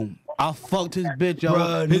 yo, I fucked his bitch, yo.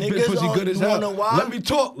 Bruh, His niggas bitch pussy on- good as you wanna hell. know why? Let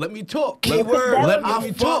me talk. Keyword. Let I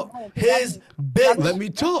me talk. fuck his bitch. Let me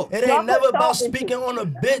talk. It Y'all ain't never put about salt in speaking on a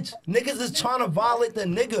bitch. Niggas is trying to violate the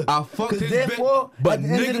nigga. I fucked 'Cause his therefore, bitch, but at the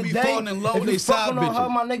end of niggas the be day, falling in love if with you they side fucking on her,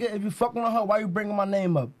 bitches. my nigga, if you fucking on her, why you bringing my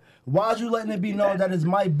name up? Why you letting it be known that it's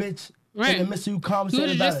my bitch Right. in the midst of you You conversating could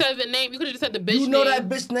have about just it? said the name. You could have just said the bitch You know name. that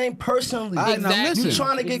bitch name personally. All right, now Exactly. listen. You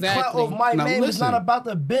trying to get clout Exactly. off my Now name. It's not listen. about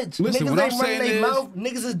the bitch. Listen, Niggas what I'm ain't running saying their is- mouth.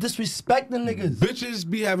 Niggas is disrespecting niggas. Bitches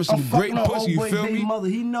be having I'm some great fucking on pussy, you old boy feel baby me? mother.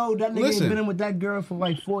 He know that nigga Listen. ain't been in with that girl for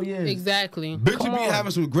like 4 years. Exactly. Bitches Come be on.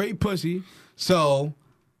 having some great pussy, so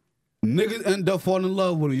niggas end up falling in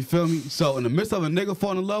love with her, you feel me? So in the midst of a nigga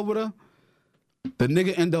falling in love with her, the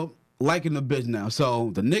nigga end up liking the bitch now. So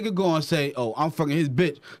the nigga gonna say, oh, I'm fucking his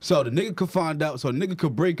bitch. So the nigga could find out, so the nigga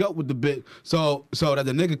could break up with the bitch, so that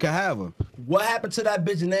the nigga could have her. What happened to that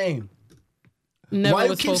bitch name? Never Why you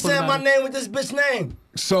was keep spoken saying my about. name with this bitch name?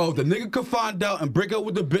 So the nigga could find out and break up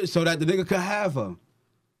with the bitch so that the nigga could have her.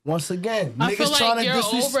 Once again, I feel niggas like trying to you're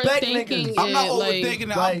disrespect overthinking niggas. it. I'm not Yeah, like- overthinking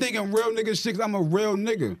that. like- I'm thinking real nigga shit 'cause I'm a real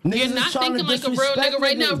nigga. Niggas You're is not trying to thinking like a real disrespect nigga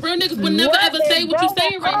right now. niggas. Real niggas would never ever say what you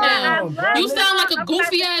saying right now. Bro, You sound like a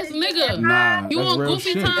goofy ass nigga. Nah, You that's on real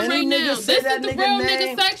goofy shit. time Any right nigga now. say This that is the nigga real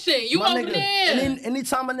name, nigga section. You my over nigga, there.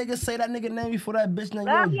 Anytime a nigga say that nigga name before that bitch name,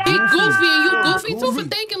 Love you're ya. He Yeah. goofy and you Yeah. goofy too for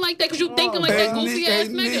thinking like that because you thinking like that Hey, goofy Nick, ass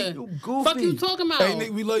hey, Nick, nigga. you goofy. Fuck you talking about? Hey,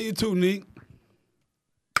 Nick, we love you too, Nick.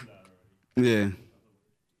 Yeah.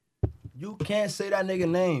 You can't say that nigga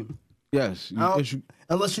name. Yes. I don't- Yes, you-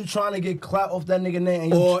 Unless you trying to get clout off that nigga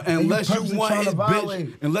name. And or and unless you purposely want trying his to bitch, violate.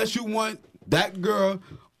 unless you want that girl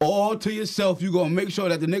all to yourself, you gonna make sure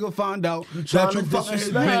that the nigga find out trying that you to fucking his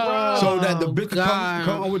disrespect, bitch, so that the Oh, bitch can God.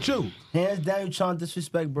 come on with you. Hands down, you trying to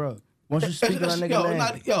disrespect, bro. Once you speak on that nigga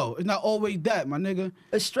name, It's not always that, my nigga.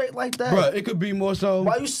 it's straight like that. Bruh, it could be more so.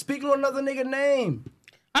 Why you speaking on another nigga name?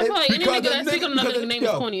 I feel like any because nigga the that speak on another because nigga name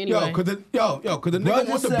yo, is corny anyway. Yo, cause the nigga Bro want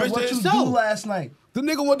just the said bitch to what you do himself. last night. The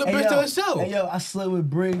nigga want the bitch to himself. Hey, yo, I slid with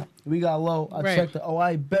Bree. We got low. I Right. checked it. Oh,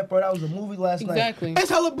 I bet, bro. That was a movie last night. Exactly. It's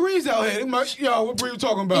hella breeze out here. Yo, what Bree you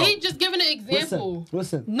talking about? He just giving an example.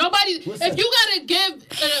 Listen. Nobody. Listen. If you gotta give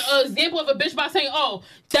an example of a bitch by saying, "Oh,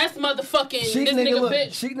 that's motherfucking Chic this nigga, nigga look,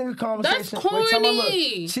 bitch," chic nigga conversation. That's Wait, time out, look.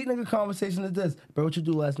 corny. Chic nigga conversation is this. Bro, what you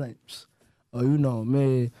do last night? Oh, you know,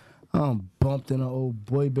 man. I'm bumped in an old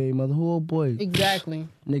boy baby mother. Who old boy? exactly.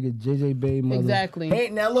 Nigga, JJ baby mother. Exactly. Hey,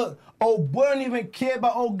 now look, old boy don't even care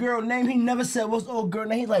about old girl name. He never said what's old girl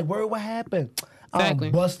name. He's like, word, what happened? Exactly.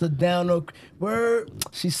 I bust her down. Word,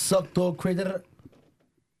 she sucked all crazy.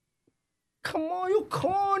 Come on, you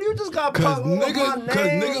corn. You just got Cause pop all nigga, my cause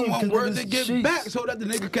name. nigga want 'Cause word niggas to get cheats. back so that the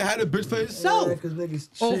nigga can have the bitch for himself. Yeah, 'cause niggas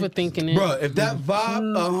cheats. Overthinking it. Bruh, if that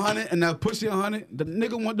vibe 100 and that pussy 100, the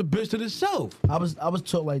nigga want the bitch to himself. I was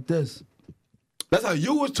taught like this. That's how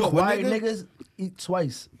you was taught, Quiet nigga. niggas eat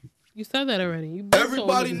twice. You said that already. You been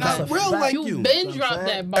Everybody told not that. real like you. You been dropped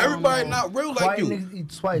that bomb. Everybody not real like White you. niggas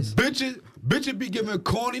eat twice. Bitches be giving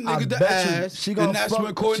corny I niggas the bet you ass, she gonna and that's fuck,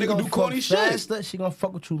 when corny she niggas gonna do corny fuck shit. faster. She gonna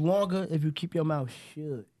fuck with you longer if you keep your mouth shut. You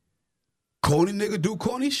know Corny nigga do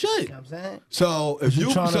corny shit. what I'm saying? So if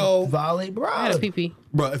you trying so to violate, bro. I had a pee.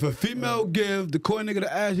 bro, if a female give the corny nigga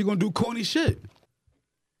the ass, you gonna do corny shit.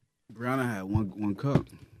 Brianna had one cup.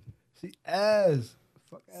 She ass.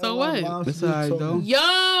 Fuck So ass, what? mom, That's she all right, told though. me. Yo,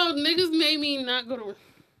 niggas made me not go to work.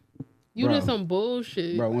 You Bro. did some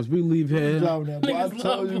bullshit. Bro, once we leave here, Drop that boat. I Niggas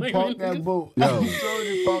told love you, blaming park that niggas. boat. Yo. I told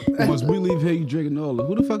you, park that once we leave here, you drinking all of it.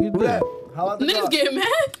 Who the fuck you Who that? that? How about the Niggas clock? get mad.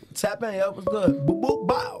 Tap in, yo. What's good? Boop, boop,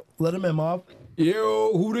 bow. Let him in, Marv.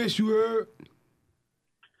 Yo, who this you heard?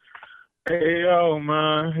 Hey, yo,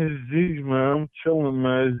 man. It's G's, man. I'm chilling,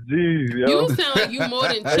 man. It's G's, yo. You sound like you more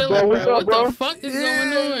than Hey, chilling, bro, what's bro. up, What the bro? fuck is going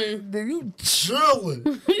on? Nigga, you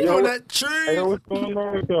chilling. You Yo, on that Hey, tree? what's going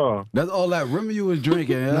on with y'all? That's all that Remy you was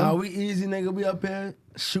drinking, yeah? Nah, we easy, nigga. We up here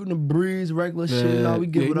shooting the breeze, regular shit. Nah, we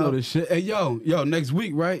give you it know up. the shit. Hey, yo, next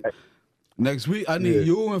week, right? Next week, I need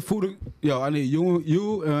you and Fuda. Yo, I need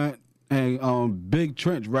you and Big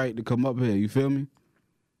Trench, right, to come up here. You feel me?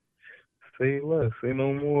 Say less. Say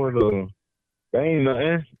no more, though. That ain't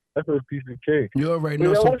nothing. That's a piece of cake. You already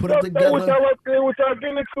know, Yo, so what's put up, it though? What together. y'all up there? What y'all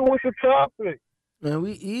getting into? What's the topic? Man,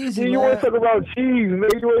 we easy, You want to man. talk about cheese,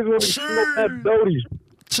 nigga. You always want to smoke that doty.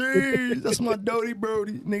 Cheese. That's my Doty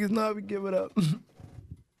Brody. Niggas know how we give it up.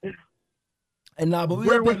 And nah, but we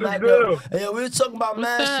Where up was in the Mac girl? up. Hey, we were talking about What's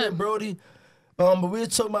mad that? shit, Brody. But we were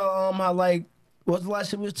talking about how like what's the last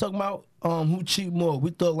shit we were talking about? Who cheat more? We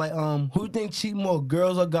thought like who think cheat more,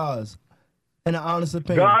 girls or guys? In an honest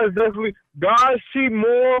opinion. Guys cheat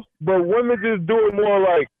more, but women just do it more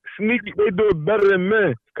like sneaky. They do it better than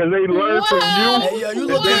men because they learn from you. Hey, yo, you And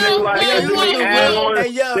look then at they it. like, Hey, and you then they look add real. on. Hey,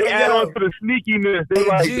 yo, They add yo. on to the sneakiness. They Hey,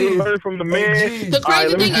 like G's. they learn from the man. G's. The All right, crazy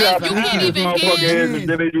let me thing see how is, you sneaky can't this even motherfucker get. is, and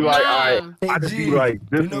then they be like, all right, Nah. I Hey, just be G's. like,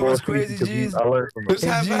 this You know more what's sneaky crazy, 'cause G's? I learned from It's it.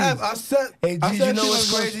 Hey, half G's. and half. I said. Hey, I G's, said you know she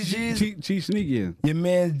what's was crazy, G's? Cheat sneaky in. Your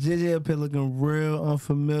man JJ up here looking real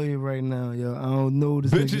unfamiliar right now, yo. I don't know who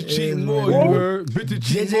this Bitches nigga cheating is more, right you now. heard? Bitches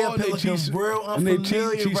cheating JJ more, up here they looking cheat. real and they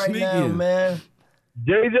unfamiliar cheat right sneaky now, in. man.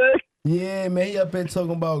 JJ, Yeah, man, he up here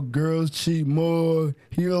talking about girls cheat more.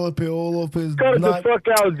 He all up here all off his cut it the knock- fuck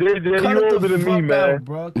out, JJ. Cut You it older the than me, fuck man. out,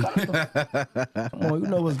 bro. Cut it the Come on, you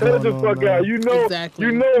know what's Cut going the on, fuck man. out. You know, Exactly.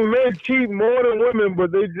 you know, men cheat more than women,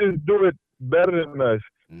 but they just do it better than us.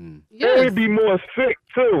 And they Yes. be more sick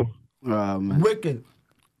too. Man. Wicked.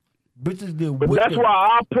 Bitches get But wicked. that's why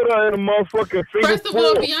I put her in a motherfucking finger. First of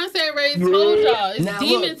all, Beyonce already told y'all it's Now,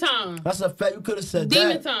 demon look. time. That's a fact. You could have said Demon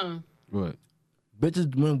that. time. What?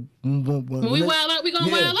 Bitches, when When we wild out, we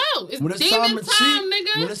gonna wild out. It's when demon to time, cheat, When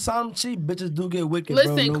nigga. it's time to cheat, bitches do get wicked,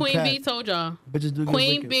 Listen, bro. No Queen cap. B told y'all. Bitches do get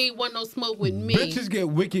Queen wicked. B want no smoke with me. Bitches get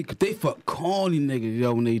wicked 'cause they fuck corny niggas,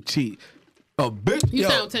 yo, when they cheat. A bitch, You yo,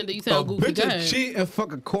 sound tender, you sound a goofy, bitch go that ahead. cheat and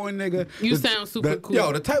fuck a corny nigga. You sound super cool.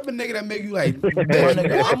 Yo, the type of nigga that make you like, My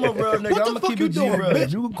nigga, I'm a real nigga. What the I'm gonna fuck keep you it G doing, real.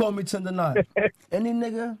 bitch? You can call me Tender Nine. Any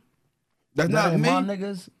nigga That's that not ain't me. my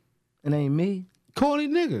niggas, it ain't me. Corny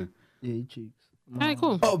nigga. Yeah, he cheeks. All right,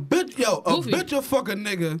 cool. A bitch, yo, a Goofy. bitch will fuck a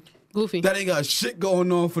nigga Goofy. that ain't got shit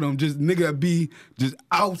going on for them. Just nigga that be just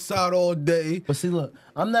outside all day, But see, look,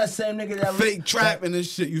 I'm that same nigga that fake trapping and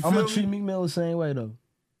shit. You I'm feel gonna treat me? Meek Mill the same way though.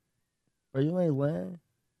 Bro, you ain't lying.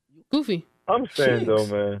 Goofy. I'm saying though,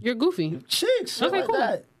 Cheeks. man. You're goofy. Cheeks. Shit Okay, like cool.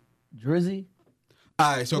 that. Drizzy.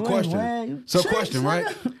 All right, so You ain't question. lying. So Cheeks, question, right?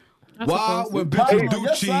 nigga. Why suppose. when Popping bitches on do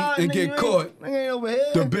your cheat side, and nigga, get you caught, ain't- nigga ain't over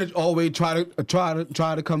here. the bitch always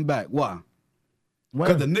try to come back? Why?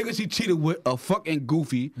 Because the nigga she cheated with a fucking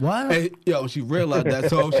goofy. What? And, yo, she realized that,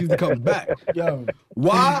 so she comes back. Yo,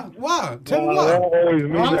 Why? Why? Tell me I why. always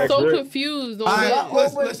knew I'm that, so Greg. confused on All that. right,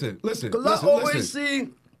 always- listen. cause I always see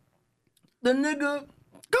the nigga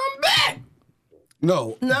come back.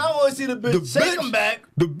 No, Now I always see the bitch take him back.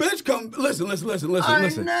 The bitch come. Listen. I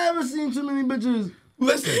ain't never seen too many bitches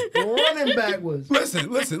Listen. running backwards.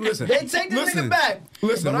 Listen. They take the nigga back.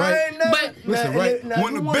 Listen, but right? I ain't never. But- Listen, now, right? now, When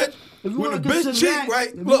if the you wanna- bitch, if you when the wanna bitch consider cheat, that- right?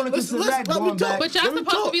 if you Look, wanna listen, consider that let me going talk. back- But y'all Let me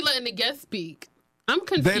supposed to talk. be letting the guest speak. I'm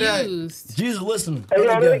Say that. confused. Jesus, listening. Hey, yo,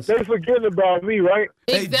 Let me they, guess. they forgetting about me, right?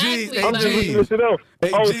 Hey, Exactly. G, I'm like- just G. listening to them.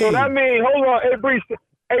 Hey, Oh, G. so that mean, hold on, hey, Breeze.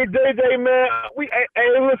 Hey, JJ, man,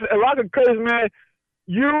 hey, listen, if I could curse, man,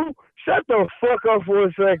 you shut the fuck up for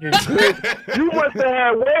a second. You must have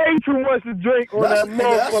had way too much to drink on That's- that nigga,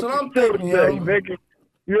 that's what motherfucking I'm thinking, yo. Tuesday, nigga.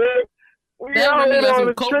 Yeah? We That out really here got on some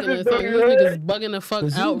the coke in trenches, it, so though, these you heard? niggas bugging the fuck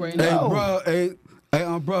Cause out you- right Hey, now. bro. Hey,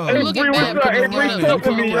 bro. Hey, Look Bree, at what's that, up? Hey, because Bree, I'm talk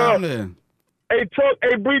to me, not yo. Around there.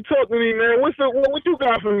 Hey, Bree, talk to me, man. What you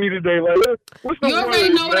got for me today? Like, what's the You already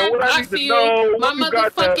words, know man? what I feel. My What you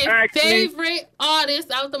got to motherfucking ask me? favorite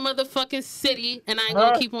artist out the motherfucking city, and I ain't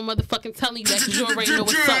gonna keep on motherfucking telling you that because you already know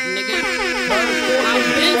what's up, nigga.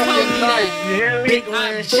 I've been told you that. You hear me?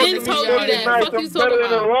 I've been told you that. Fuck you I'm better talking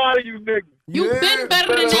than a about? lot of you niggas. You been better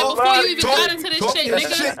than that before you even got into this talk shit, your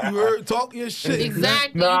nigga. shit. You heard? Talk your shit.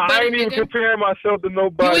 Exactly. Nah, You I better, ain't even nigga. comparing myself to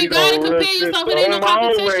nobody. You ain't gotta though, compare real shit, yourself. so It ain't no on my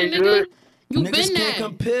own competition, way, nigga. dude. You Niggas been can't that.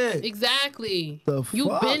 compare. Exactly. The You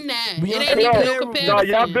fuck? been that. We It ain't ain't even no Nah, comparison.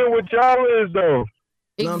 y'all been what y'all is, though.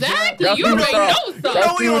 Exactly. Y'all You see already what know y'all- something.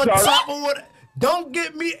 y'all We see on what y'all- top of what? Don't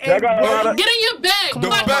get me Y'all got a lot of- Get in your bag. Come The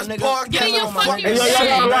on, Fuck. best my nigga. podcast Get in your Come on, fucking my Hey, yo, nigga. y'all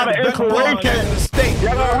got a lot of Best podcast inspiration. in the state.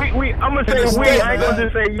 Y'all got, I'm gonna say In the we. state, I ain't gonna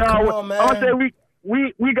just say Come y'all. on, man. I'm gonna say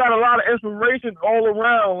we got a lot of inspiration all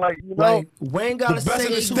around. Like, you know. Like, we ain't gotta The best say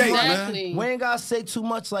in the too state, much. man. Exactly. We ain't gotta say too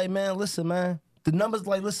much. Like, man, listen, man. The numbers,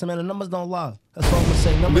 like, listen, man. The numbers don't lie. That's all I'm gonna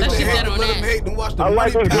say. Numbers Let That's don't just them that lie. on hate, let that. them hate, and watch the I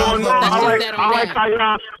like money what's pile going up. on. That's I just like that on how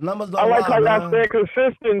y'all. Numbers I don't like how lie, y'all man. stay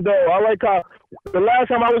consistent though. I like how the last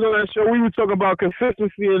time I was on that show we were talking about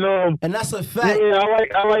consistency and And that's a fact. yeah,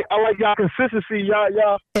 I like y'all consistency. Y'all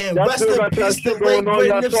And y'all rest still in got y'all peace shit to going late on. great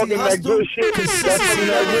Y'all Nipsey talking that good Hussle. shit. Y'all Consistency talking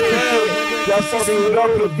that never real failed, shit. nigga. Y'all talking Consistency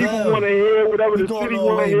whatever never the people failed. want to hear, whatever We the going city all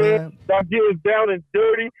want to way, hear. man. Y'all getting down and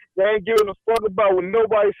dirty. Y'all ain't giving a fuck about what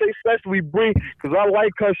nobody say, especially Bree, because I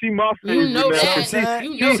like her. She my favorite. You know now. that. She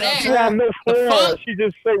You know she that. have no The flaws. fuck? She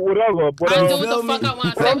just say whatever. But I do feel what the me? fuck I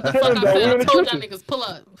want. But Say I'm what the fuck telling I though, we feel. in I the told y'all kitchen. niggas, pull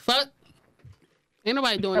up. Fuck. Ain't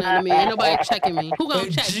nobody doing that to me. Ain't nobody checking me. Who gonna Hey,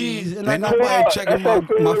 check jeez, me? and I Ain't got nobody checking my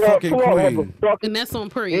fucking queen. And that's on He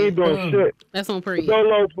Pre. ain't doing shit. That's on Pre.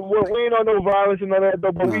 Solo, we ain't on no violence and none of that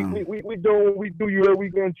though. But No. we doing what we do. You know, we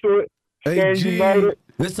going to it. Hey, Stand G. united.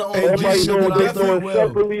 This the only Hey, Everybody G, doing what we they doing definitely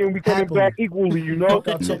separately, and we coming Happily. back equally. You know. Fuck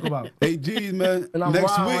y'all talk about. Hey, G's, man. And I'm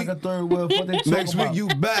Next riding week, like a third wheel. What they talk next about. week you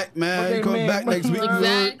back, man. What You they come mean? back next week. You heard?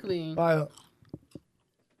 Exactly. Like,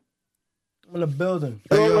 I'm in the building.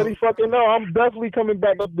 You Hey, yo. already fucking know. I'm definitely coming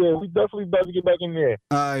back up there. We definitely about to get back in there.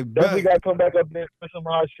 I Definitely bet. got to come back up there for some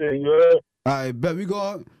hot shit. You heard? I bet we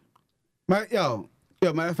go. Yo,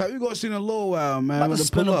 matter of fact, we gonna see in a little while, man. About to With the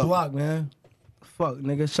spin pull a up. block, man. Fuck,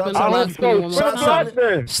 nigga. Shout Spin a I out block. hope to Spin a so. woman. Spin a block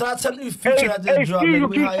then. shout out to the Hey, future that hey, just dropped. Steve, Nigga, you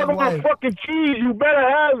we keep high talking and about wide. fucking cheese. You better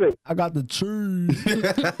have it. I got the trees.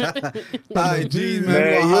 All right, G's, man. We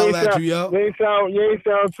Man, gonna holler at you, yo. you ain't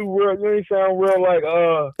sound too real. You ain't sound real like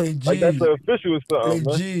Hey, like that's G's. the official or something, Hey,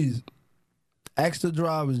 man. G's. Ask the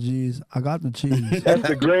drivers, G's. I got the cheese. That's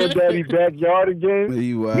the granddaddy backyard again. Hey,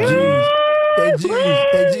 you G's. Hey, G's.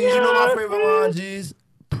 Hey, G's. You know my favorite line, G's?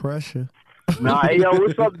 Pressure. Nah, hey, yo,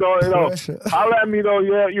 what's up, though? You know, Pressure. holla at me, though.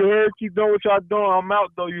 Yeah, you heard? Keep doing what y'all doing. I'm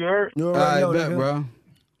out, though. You heard? You All already right, know, bet, nigga. bro.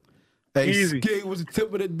 Hey, Easy. Skate was the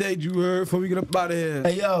tip of the day you heard before we get up out of here.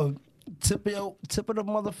 Hey, yo. Tip of the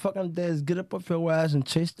motherfucking day is get up off your ass and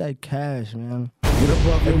chase that cash, man. Get up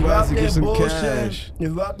off If you your out ass and there get some bullshitting, cash. if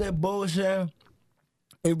you out there bullshitting,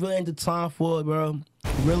 it really ain't the time for it, bro.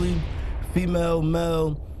 Really, female,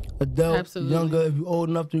 male, adult, Absolutely. younger, if you old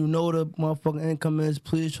enough to know the motherfucking income is,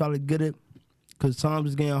 please try to get it. Cause times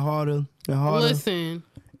is getting harder and harder. Listen.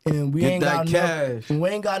 And we Get ain't that got cash. enough. And we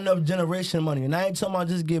ain't got enough generation money. And I ain't talking about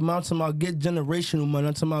just get. I'm talking about get generational money.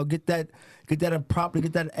 I'm talking about get that property,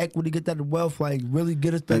 get that equity, get that wealth. Like really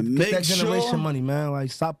get us that, And get that make generation sure money, man. Like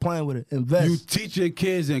stop playing with it. Invest. You teach your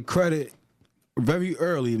kids in credit very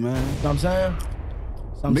early, man. know what I'm saying?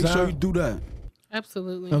 So I'm Make saying? sure you do that.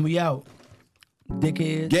 Absolutely. And we out,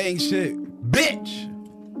 dickhead. Gang shit, bitch.